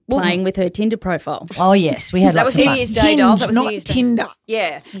playing with her Tinder profile. Oh, yes, we had that lots was of New fun. Year's Day, dolls. That was New not Year's Day. Tinder.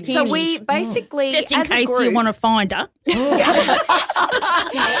 Yeah. So we basically, Just in as a case group, you want to find her.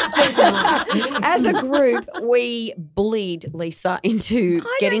 as a group, we bullied Lisa into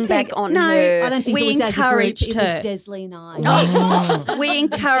getting back on no, her. I don't think We it was as a group. encouraged It was her. Desley and I. We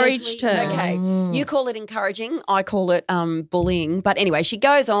encouraged her. Okay. You call it encouraging. I call it bullying. But anyway, she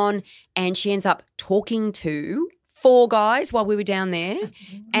goes on and she ends up talking to 4 guys while we were down there.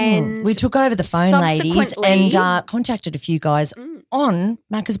 And we took over the phone, ladies, subsequently- and contacted a few guys on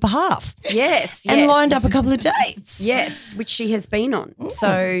Macca's behalf. Yes. And lined up a couple of dates. Yes, which she has been on.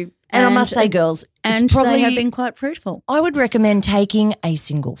 So, And I must say, girls, And it's probably they have been quite fruitful. I would recommend taking a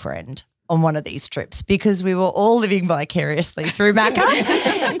single friend on one of these trips because we were all living vicariously through Macca,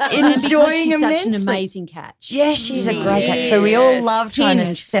 enjoying she's such an immensely. amazing catch. Yeah, she's a great catch. So we all love trying to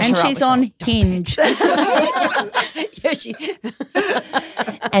set And her up. she's with on stuff. Hinge. yeah, she,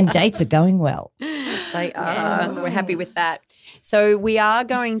 And dates are going well. they are. We're happy with that. So we are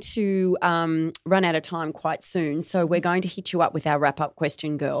going to run out of time quite soon. So we're going to hit you up with our wrap-up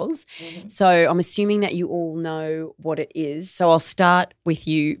question, girls. So I'm assuming that you all know what it is. So I'll start with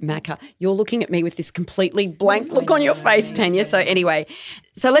you, Macca. You're looking at me with this completely blank look on your face, Tanya. So anyway,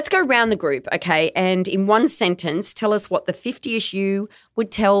 so let's go round the group, okay? And in one sentence, tell us what the 50-ish you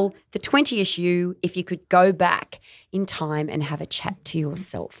would tell the 20-ish you if you could go back in time and have a chat to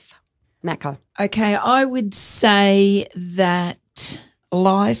yourself. Macca. Okay, I would say that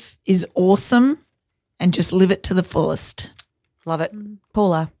life is awesome and just live it to the fullest. Love it.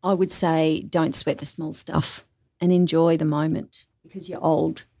 Paula. I would say don't sweat the small stuff and enjoy the moment because you're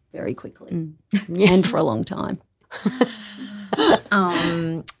old very quickly and for a long time.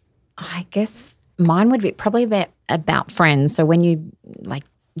 I guess mine would be probably about friends. So when you like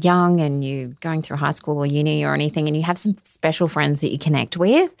young and you're going through high school or uni or anything and you have some special friends that you connect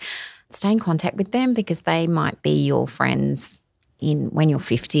with, stay in contact with them because they might be your friends when you're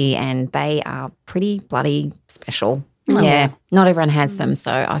 50 and they are pretty bloody special. Yeah. Not everyone has them,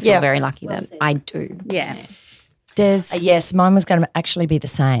 so I feel very lucky that I do. Yeah. Des? Yes, mine was going to actually be the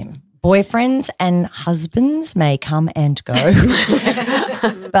same. Boyfriends and husbands may come and go.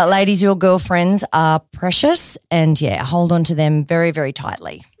 But ladies, your girlfriends are precious and, hold on to them very, very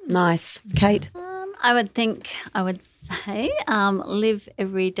tightly. Nice. Kate? I would say live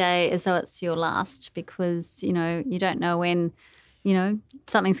every day as though it's your last because, you don't know when,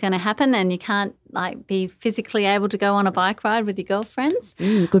 something's going to happen and you can't be physically able to go on a bike ride with your girlfriends.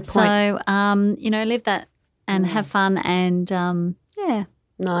 Good point. So, live that and have fun and,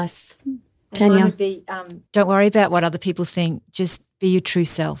 Nice. Tanya? Don't worry about what other people think. Just be your true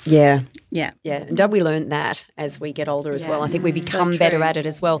self. Yeah. Yeah. Yeah. And don't we learn that as we get older as well? I think we become better at it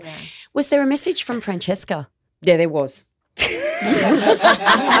as well. Yeah. Was there a message from Francesca? Yeah, there was.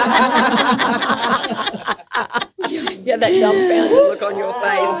 Yeah, that dumbfounded look on your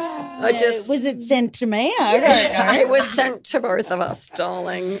face. Was it sent to me? I don't know. It was sent to both of us,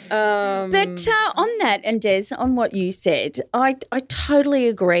 darling. But on that, and Des, on what you said, I totally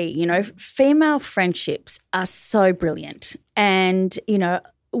agree. Female friendships are so brilliant. And,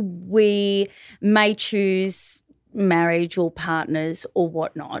 we may choose marriage or partners or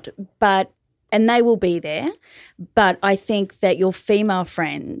whatnot, and they will be there. But I think that your female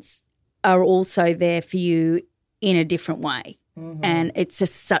friends are also there for you in a different way. Mm-hmm. And it's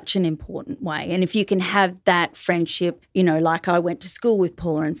such an important way. And if you can have that friendship, like I went to school with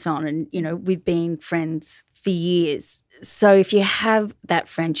Paula and Son and, we've been friends for years. So if you have that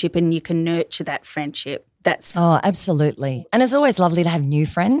friendship and you can nurture that friendship, that's... Oh, absolutely. And it's always lovely to have new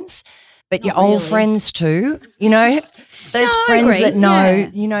friends. But your old friends too, those friends that know,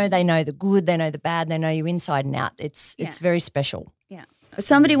 they know the good, they know the bad, they know you inside and out. It's very special. Yeah.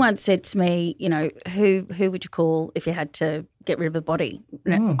 Somebody once said to me, who would you call if you had to get rid of a body?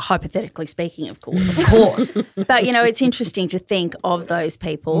 Hypothetically speaking, of course. Of course. But, it's interesting to think of those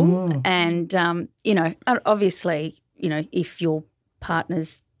people and, obviously, if your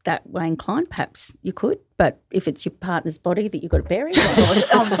partner's that way inclined, perhaps you could. But if it's your partner's body that you've got to bury,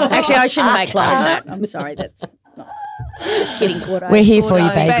 actually, I shouldn't make light of that. I'm sorry, that's not. Just kidding, Gordo. We're here for you,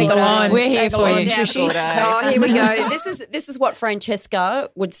 baby. We're here for you. Oh, here we go. This is what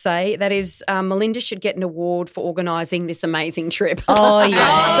Francesca would say. That is, Melinda should get an award for organising this amazing trip. Oh, yeah.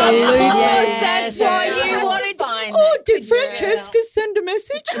 Absolutely. Yes. That's why you wanted. Oh, did Francesca send a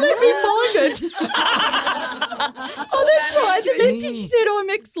message? Let me find it. Oh, that's right. The message said I'm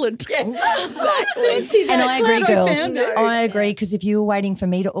excellent. I fancy that. And I agree, Glad girls. found it. I agree, because if you were waiting for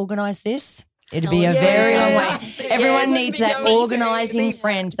me to organise this, it'd be a very long way. Everyone needs that organising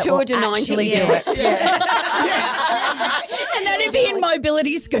friend that will actually do it. And that'd be in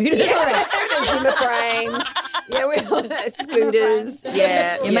mobility scooters. Zimmer frames. Yeah, we're scooters.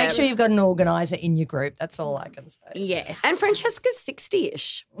 Yeah. Make sure you've got an organiser in your group. That's all I can say. Yes. And Francesca's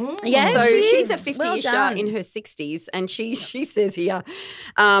 60-ish. Yeah, so she's a is. 50-ish Well done. in her 60s, and she says here,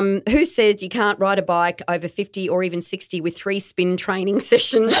 who said you can't ride a bike over 50 or even 60 with 3 spin training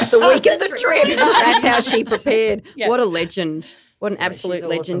sessions the week of the trip? That's how she prepared. Yeah. What a legend. What an absolute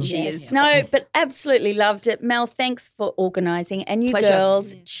legend she is. No, but absolutely loved it. Mel, thanks for organising. And you Pleasure.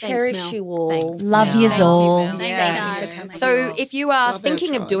 girls, Thanks, cherish Mel. you all. Love yous all. So if you are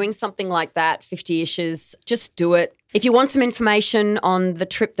thinking of doing something like that, 50-ishes, just do it. If you want some information on the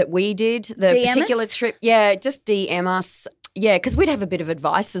trip that we did, the DM particular us? trip, just DM us. Yeah, because we'd have a bit of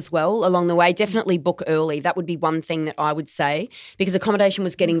advice as well along the way. Definitely book early. That would be one thing that I would say, because accommodation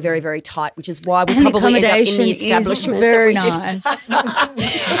was getting very, very tight, which is why we probably ended up in the establishment. Very that we nice. did.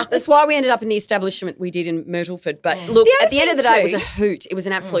 That's why we ended up in the establishment we did in Myrtleford. But look, at the end of the day, it was a hoot. It was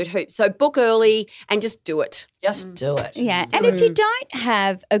an absolute hoot. So book early and just do it. Just do it. Yeah. And if you don't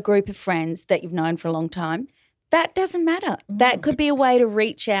have a group of friends that you've known for a long time, that doesn't matter. That could be a way to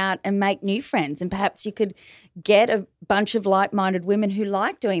reach out and make new friends. And perhaps you could get a bunch of like-minded women who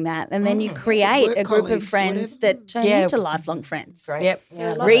like doing that. And then you create Work a group of colleagues, friends that turn into lifelong friends. Yep.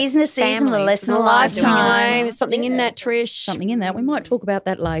 Reason a season, a lesson a lifetime. There's something in that, Trish. Something in that. We might talk about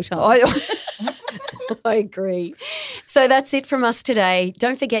that later. I agree. So that's it from us today.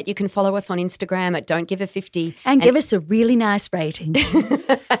 Don't forget you can follow us on Instagram at Don't Give a 50. And give us a really nice rating.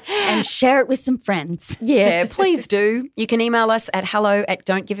 And share it with some friends. Yeah, please do. You can email us at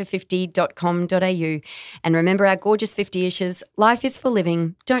hello@don'tgive50.com.au. And remember our gorgeous 50-ishes, life is for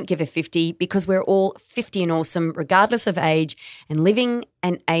living. Don't give a 50, because we're all 50 and awesome regardless of age, and living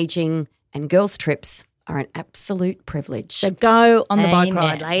and aging and girls' trips are an absolute privilege. So go on the bike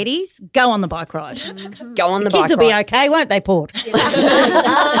ride, ladies. Go on the bike ride. Go on the kids bike will be ride. okay, won't they, Port?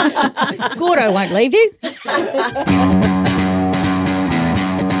 Gordo won't leave you.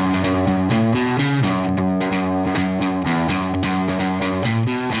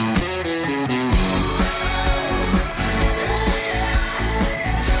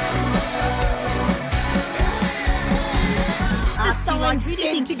 The sign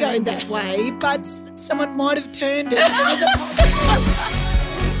said to go that way, but someone might have turned it.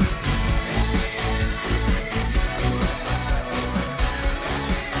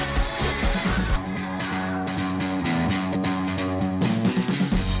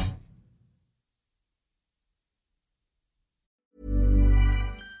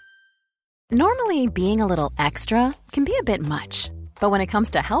 Normally, being a little extra can be a bit much, but when it comes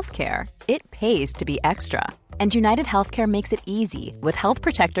to healthcare, it pays to be extra. And United Healthcare makes it easy with Health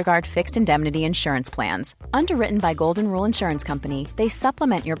Protector Guard fixed indemnity insurance plans. Underwritten by Golden Rule Insurance Company, they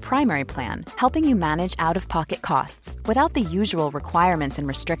supplement your primary plan, helping you manage out-of-pocket costs without the usual requirements and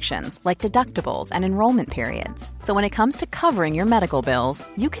restrictions like deductibles and enrollment periods. So when it comes to covering your medical bills,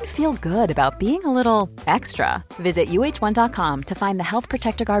 you can feel good about being a little extra. Visit uh1.com to find the Health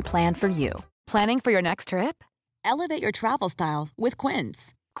Protector Guard plan for you. Planning for your next trip? Elevate your travel style with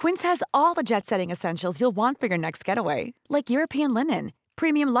Quince. Quince has all the jet-setting essentials you'll want for your next getaway, like European linen,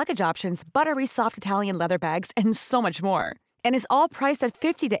 premium luggage options, buttery soft Italian leather bags, and so much more. And is all priced at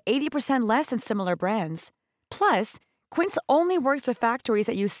 50 to 80% less than similar brands. Plus, Quince only works with factories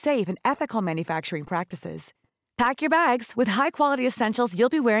that use safe and ethical manufacturing practices. Pack your bags with high-quality essentials you'll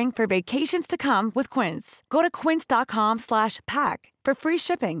be wearing for vacations to come with Quince. Go to quince.com/pack for free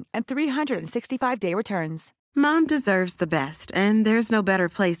shipping and 365-day returns. Mom deserves the best, and there's no better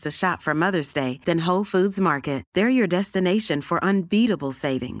place to shop for Mother's Day than Whole Foods Market. They're your destination for unbeatable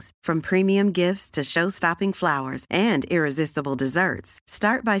savings, from premium gifts to show-stopping flowers and irresistible desserts.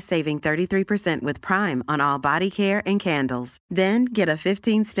 Start by saving 33% with Prime on all body care and candles. Then get a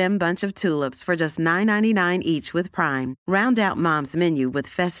 15-stem bunch of tulips for just $9.99 each with Prime. Round out Mom's menu with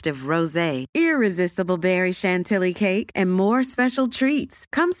festive rosé, irresistible berry chantilly cake, and more special treats.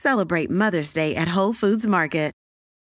 Come celebrate Mother's Day at Whole Foods Market.